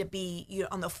ability to be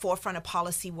on the forefront of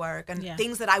policy work and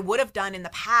things that I would have done in the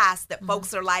past that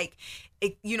folks are like,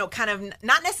 kind of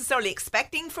not necessarily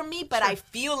expecting from me, but I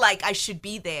feel like I should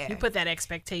be there. You put that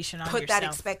expectation on yourself. Put that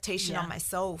expectation on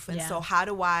myself. And so how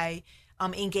do I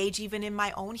engage even in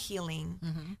my own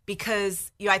healing? Because,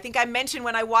 I think I mentioned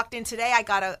when I walked in today, I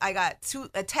got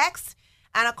a text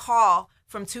and a call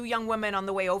from two young women on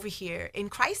the way over here in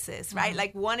crisis, right?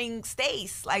 Like wanting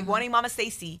Stacey, like wanting Mama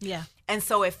Stacey. Yeah. And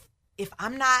so if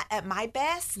I'm not at my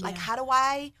best, like how do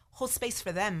I hold space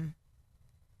for them?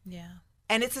 Yeah.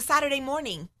 And it's a Saturday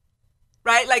morning,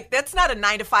 right? Like that's not a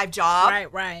 9-to-5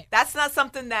 job. Right. That's not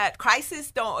something that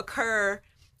crises don't occur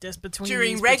just between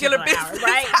during regular business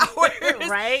hours.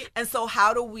 Right. And so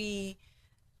how do we,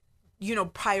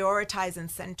 prioritize and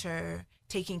center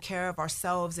taking care of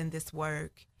ourselves in this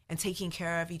work and taking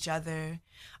care of each other?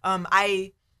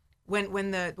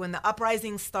 When the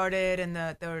uprising started and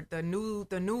the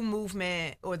new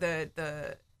movement or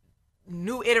the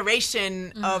new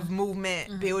iteration of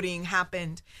movement building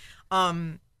happened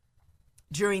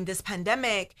during this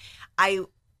pandemic, I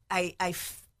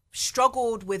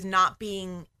struggled with not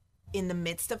being in the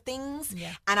midst of things,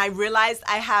 and I realized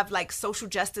I have like social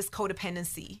justice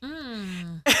codependency.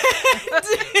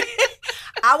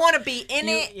 I want to be in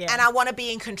it, and I want to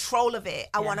be in control of it.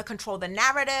 I want to control the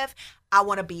narrative. I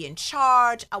want to be in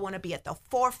charge. I want to be at the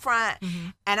forefront.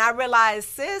 And I realized,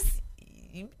 sis,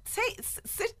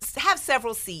 have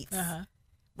several seats.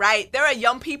 Right? There are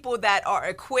young people that are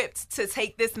equipped to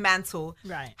take this mantle.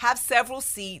 Right. Have several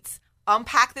seats.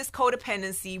 Unpack this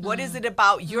codependency. What is it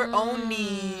about your own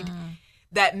need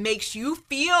that makes you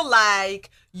feel like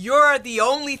you're the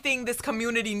only thing this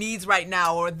community needs right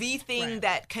now, or the thing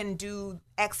that can do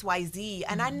X, Y, Z?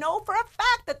 And I know for a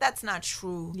fact that that's not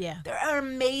true. Yeah. There are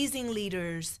amazing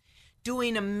leaders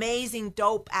doing amazing,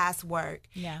 dope-ass work.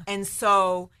 Yeah. And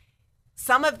so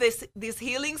some of these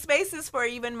healing spaces for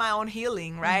even my own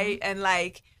healing, right? And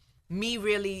like me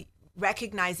really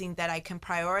recognizing that I can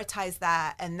prioritize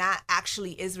that, and that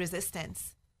actually is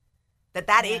resistance.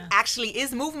 That it actually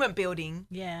is movement building.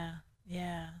 Yeah.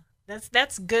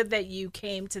 That's good that you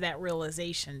came to that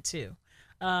realization too,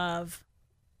 of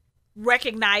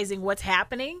recognizing what's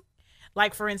happening.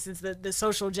 Like, for instance, the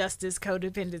social justice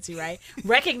codependency, right?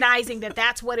 Recognizing that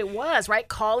that's what it was, right?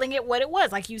 Calling it what it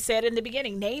was. Like you said in the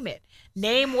beginning, name it.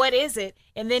 Name what is it,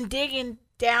 and then digging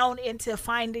down into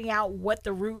finding out what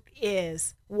the root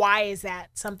is. Why is that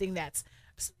something that's,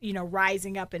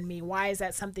 rising up in me? Why is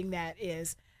that something that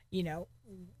is,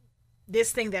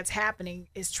 this thing that's happening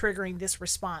is triggering this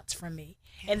response from me,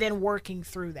 and then working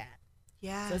through that.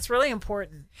 Yeah. So it's really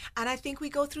important. And I think we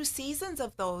go through seasons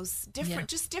of those different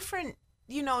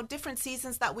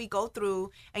seasons that we go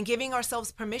through, and giving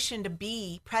ourselves permission to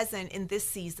be present in this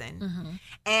season.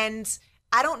 And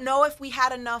I don't know if we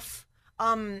had enough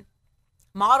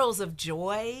models of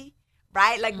joy,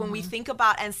 right? Like when we think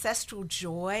about ancestral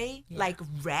joy, like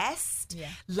rest,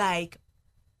 like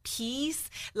peace,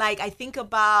 like I think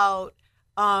about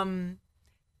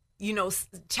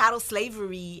chattel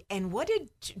slavery, and what did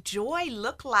joy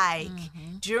look like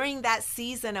during that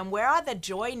season, and where are the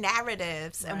joy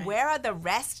narratives and where are the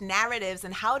rest narratives,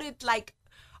 and how did like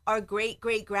our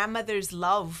great-great-grandmothers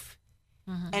love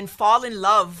and fall in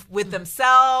love with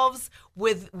themselves,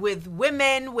 with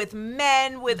women, with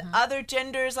men, with other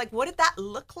genders? Like, what did that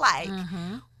look like?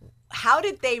 How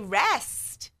did they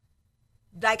rest?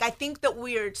 Like, I think that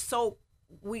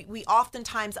we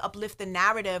oftentimes uplift the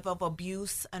narrative of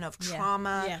abuse and of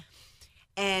trauma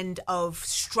and of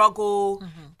struggle,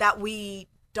 that we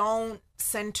don't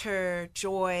center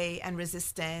joy and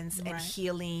resistance and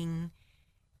healing.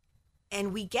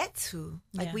 And we get to.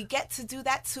 We get to do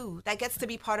that too. That gets to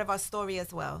be part of our story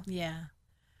as well. Yeah.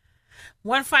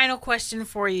 One final question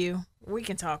for you. We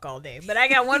can talk all day, but I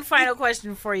got one final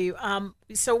question for you.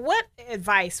 So what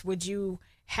advice would you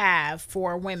have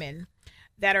for women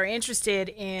that are interested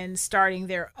in starting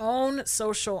their own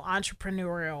social,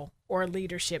 entrepreneurial, or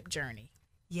leadership journey?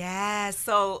 Yeah.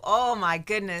 So, oh my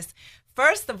goodness.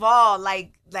 First of all,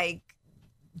 like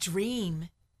dream.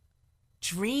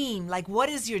 Like, what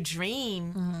is your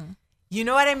dream? You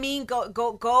know what I mean?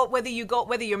 Go, whether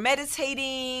you're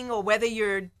meditating or whether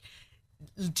you're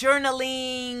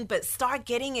journaling, but start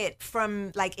getting it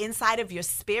from like inside of your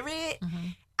spirit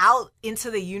out into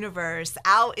the universe,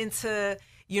 out into,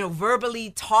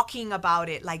 verbally talking about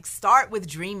it. Like, start with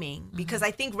dreaming, because I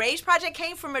think Rage Project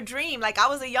came from a dream. Like, I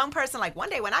was a young person, like,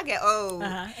 one day when I get old,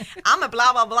 I'm a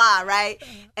blah, blah, blah, right?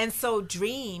 And so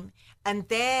dream. And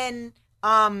then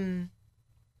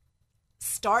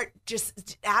start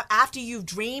just after you've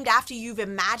dreamed, after you've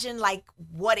imagined like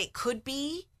what it could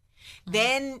be,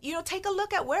 then, take a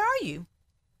look at where are you?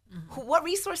 What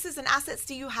resources and assets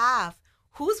do you have?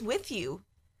 Who's with you?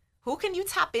 Who can you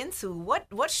tap into?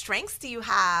 What strengths do you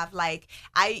have? Like,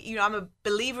 I'm a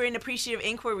believer in appreciative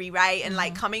inquiry, right? And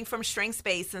like coming from strength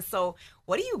space. And so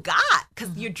what do you got?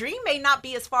 Because your dream may not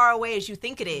be as far away as you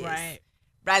think it is. Right?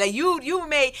 Like you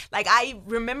may, like, I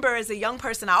remember as a young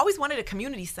person, I always wanted a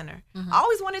community center. I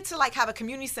always wanted to like have a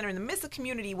community center in the midst of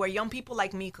community where young people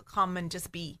like me could come and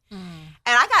just be. And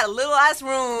I got a little ass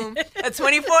room, a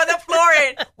 24th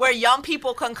floor where young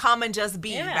people can come and just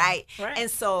be, right? And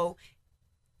so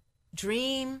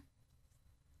dream,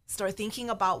 start thinking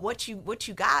about what you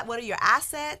got, what are your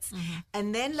assets,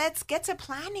 and then let's get to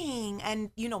planning. And,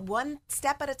 one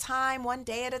step at a time, one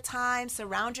day at a time,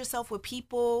 surround yourself with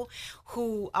people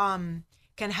who can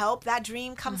help that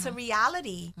dream come to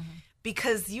reality,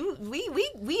 because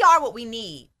we are what we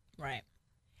need. Right.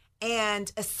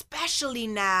 And especially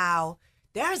now,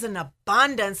 there's an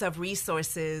abundance of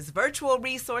resources, virtual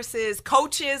resources,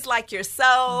 coaches like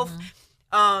yourself,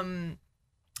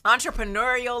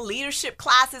 entrepreneurial leadership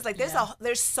classes. Like,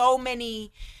 there's so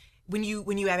many. When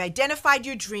you have identified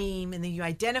your dream, and then you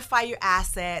identify your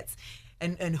assets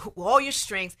and all your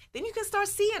strengths, then you can start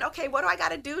seeing, okay, what do I got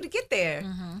to do to get there?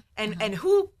 And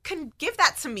who can give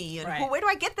that to me? And where do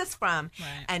I get this from?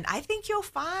 And I think you'll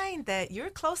find that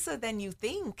you're closer than you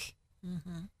think.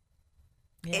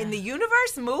 And the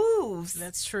universe moves.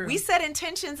 That's true. We set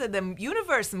intentions and the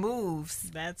universe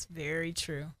moves. That's very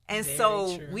true. And very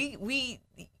so true. we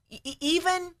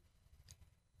even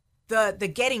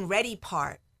the getting ready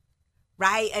part,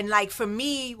 right? And like for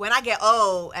me, when I get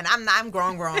old, and I'm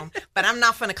grown, but I'm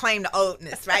not gonna claim the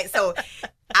oldness, right? So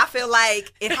I feel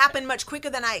like it happened much quicker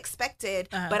than I expected,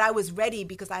 but I was ready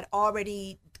because I'd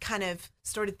already kind of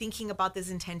started thinking about these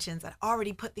intentions. I'd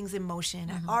already put things in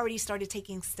motion. I already started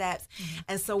taking steps.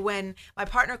 And so when my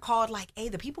partner called, like, hey,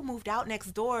 the people moved out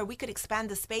next door, we could expand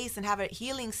the space and have a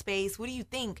healing space. What do you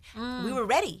think? We were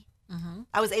ready.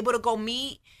 I was able to go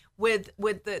meet with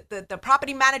the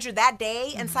property manager that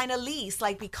day and sign a lease,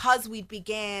 like, because we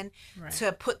began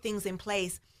to put things in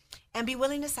place and be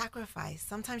willing to sacrifice.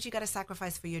 Sometimes you got to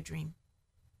sacrifice for your dream.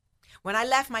 When I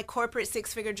left my corporate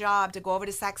 6-figure job to go over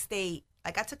to Sac State,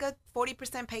 like, I took a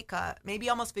 40% pay cut, maybe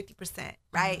almost 50%,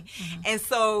 right? And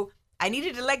so I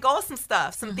needed to let go of some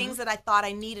stuff, some things that I thought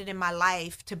I needed in my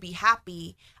life to be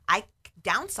happy. I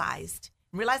downsized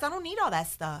and realized I don't need all that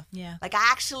stuff. Like, I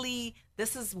actually,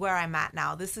 this is where I'm at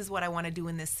now. This is what I want to do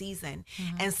in this season.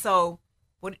 And so,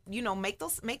 make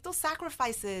those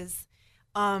sacrifices,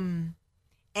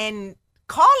 and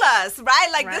call us, right?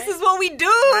 Like, this is what we do.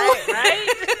 Right.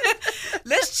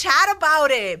 Let's chat about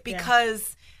it,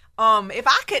 because if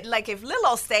I could, like, if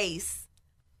little Stacey,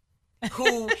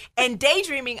 who, and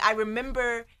daydreaming, I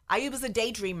remember I was a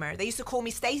daydreamer. They used to call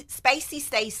me Spacey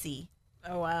Stacey.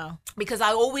 Oh, wow. Because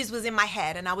I always was in my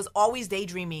head and I was always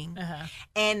daydreaming.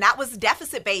 And that was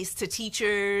deficit based to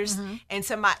teachers and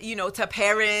to my, to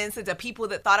parents and to people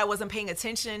that thought I wasn't paying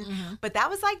attention. But that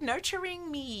was like nurturing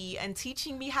me and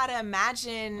teaching me how to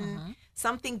imagine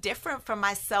something different for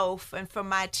myself and for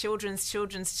my children's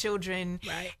children.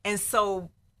 Right. And so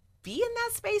be in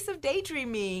that space of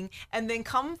daydreaming and then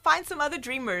come find some other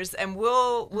dreamers and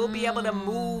we'll be able to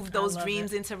move those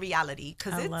dreams into reality,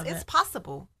 because it's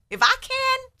possible. If I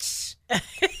can,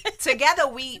 together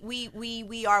we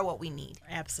are what we need.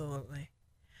 Absolutely.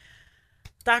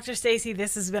 Dr. Stacey,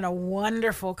 this has been a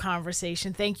wonderful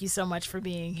conversation. Thank you so much for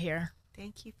being here.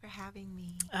 Thank you for having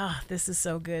me. Oh, this is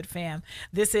so good, fam.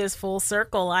 This is Full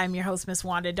Circle. I'm your host, Miss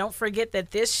Wanda. Don't forget that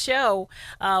this show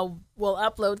will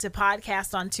upload to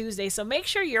podcast on Tuesday. So make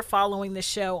sure you're following the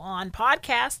show on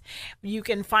podcast. You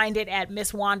can find it at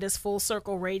Miss Wanda's Full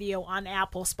Circle Radio on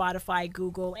Apple, Spotify,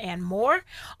 Google, and more.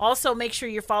 Also, make sure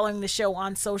you're following the show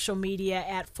on social media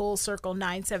at Full Circle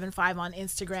 975 on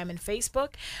Instagram and Facebook.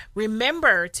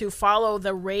 Remember to follow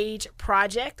the Rage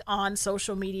Project on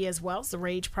social media as well. It's the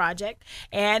Rage Project.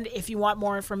 And if you want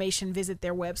more information, visit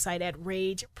their website at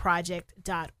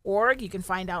rageproject.org. You can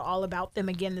find out all about them.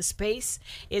 Again, the space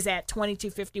is at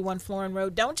 2251 Florin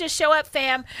Road. Don't just show up,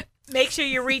 fam. Make sure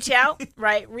you reach out,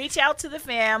 right? Reach out to the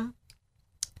fam.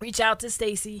 Reach out to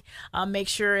Stacey. Make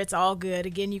sure it's all good.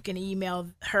 Again, you can email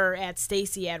her at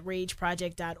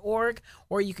stacy@rageproject.org,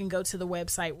 or you can go to the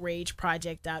website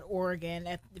rageproject.org. And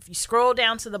if you scroll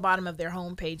down to the bottom of their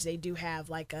homepage, they do have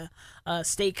like a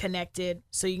stay connected,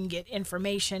 so you can get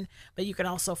information, but you can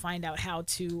also find out how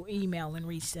to email and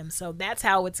reach them. So that's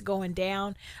how it's going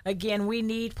down. Again, we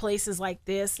need places like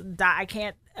this.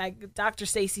 Dr.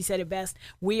 Stacey said it best.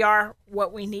 We are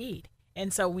what we need.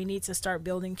 And so we need to start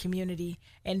building community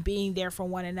and being there for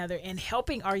one another and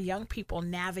helping our young people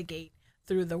navigate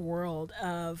through the world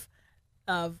of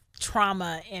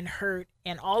trauma and hurt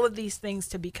and all of these things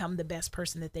to become the best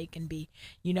person that they can be.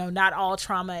 Not all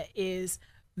trauma is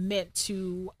meant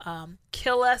to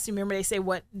kill us. Remember, they say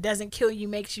what doesn't kill you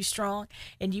makes you strong,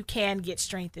 and you can get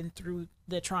strengthened through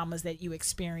the traumas that you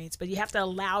experience, but you have to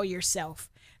allow yourself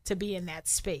to be in that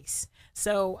space.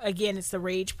 So again, it's the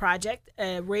Rage Project,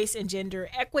 Race and Gender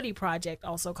Equity Project,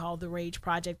 also called the Rage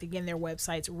Project. Again, their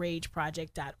website's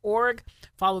rageproject.org.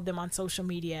 Follow them on social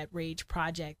media at Rage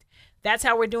Project. That's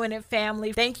how we're doing it,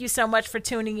 family. Thank you so much for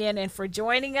tuning in and for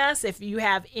joining us. If you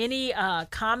have any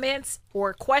comments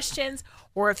or questions,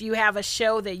 or if you have a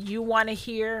show that you want to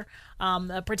hear,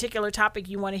 a particular topic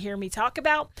you want to hear me talk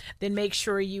about, then make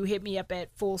sure you hit me up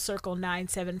at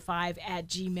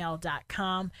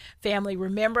fullcircle975@gmail.com. Family,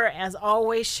 remember, as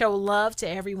always, show love to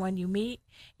everyone you meet,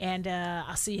 and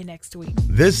I'll see you next week.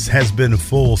 This has been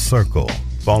Full Circle.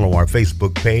 Follow our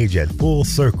Facebook page at Full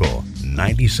Circle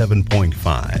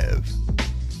 97.5.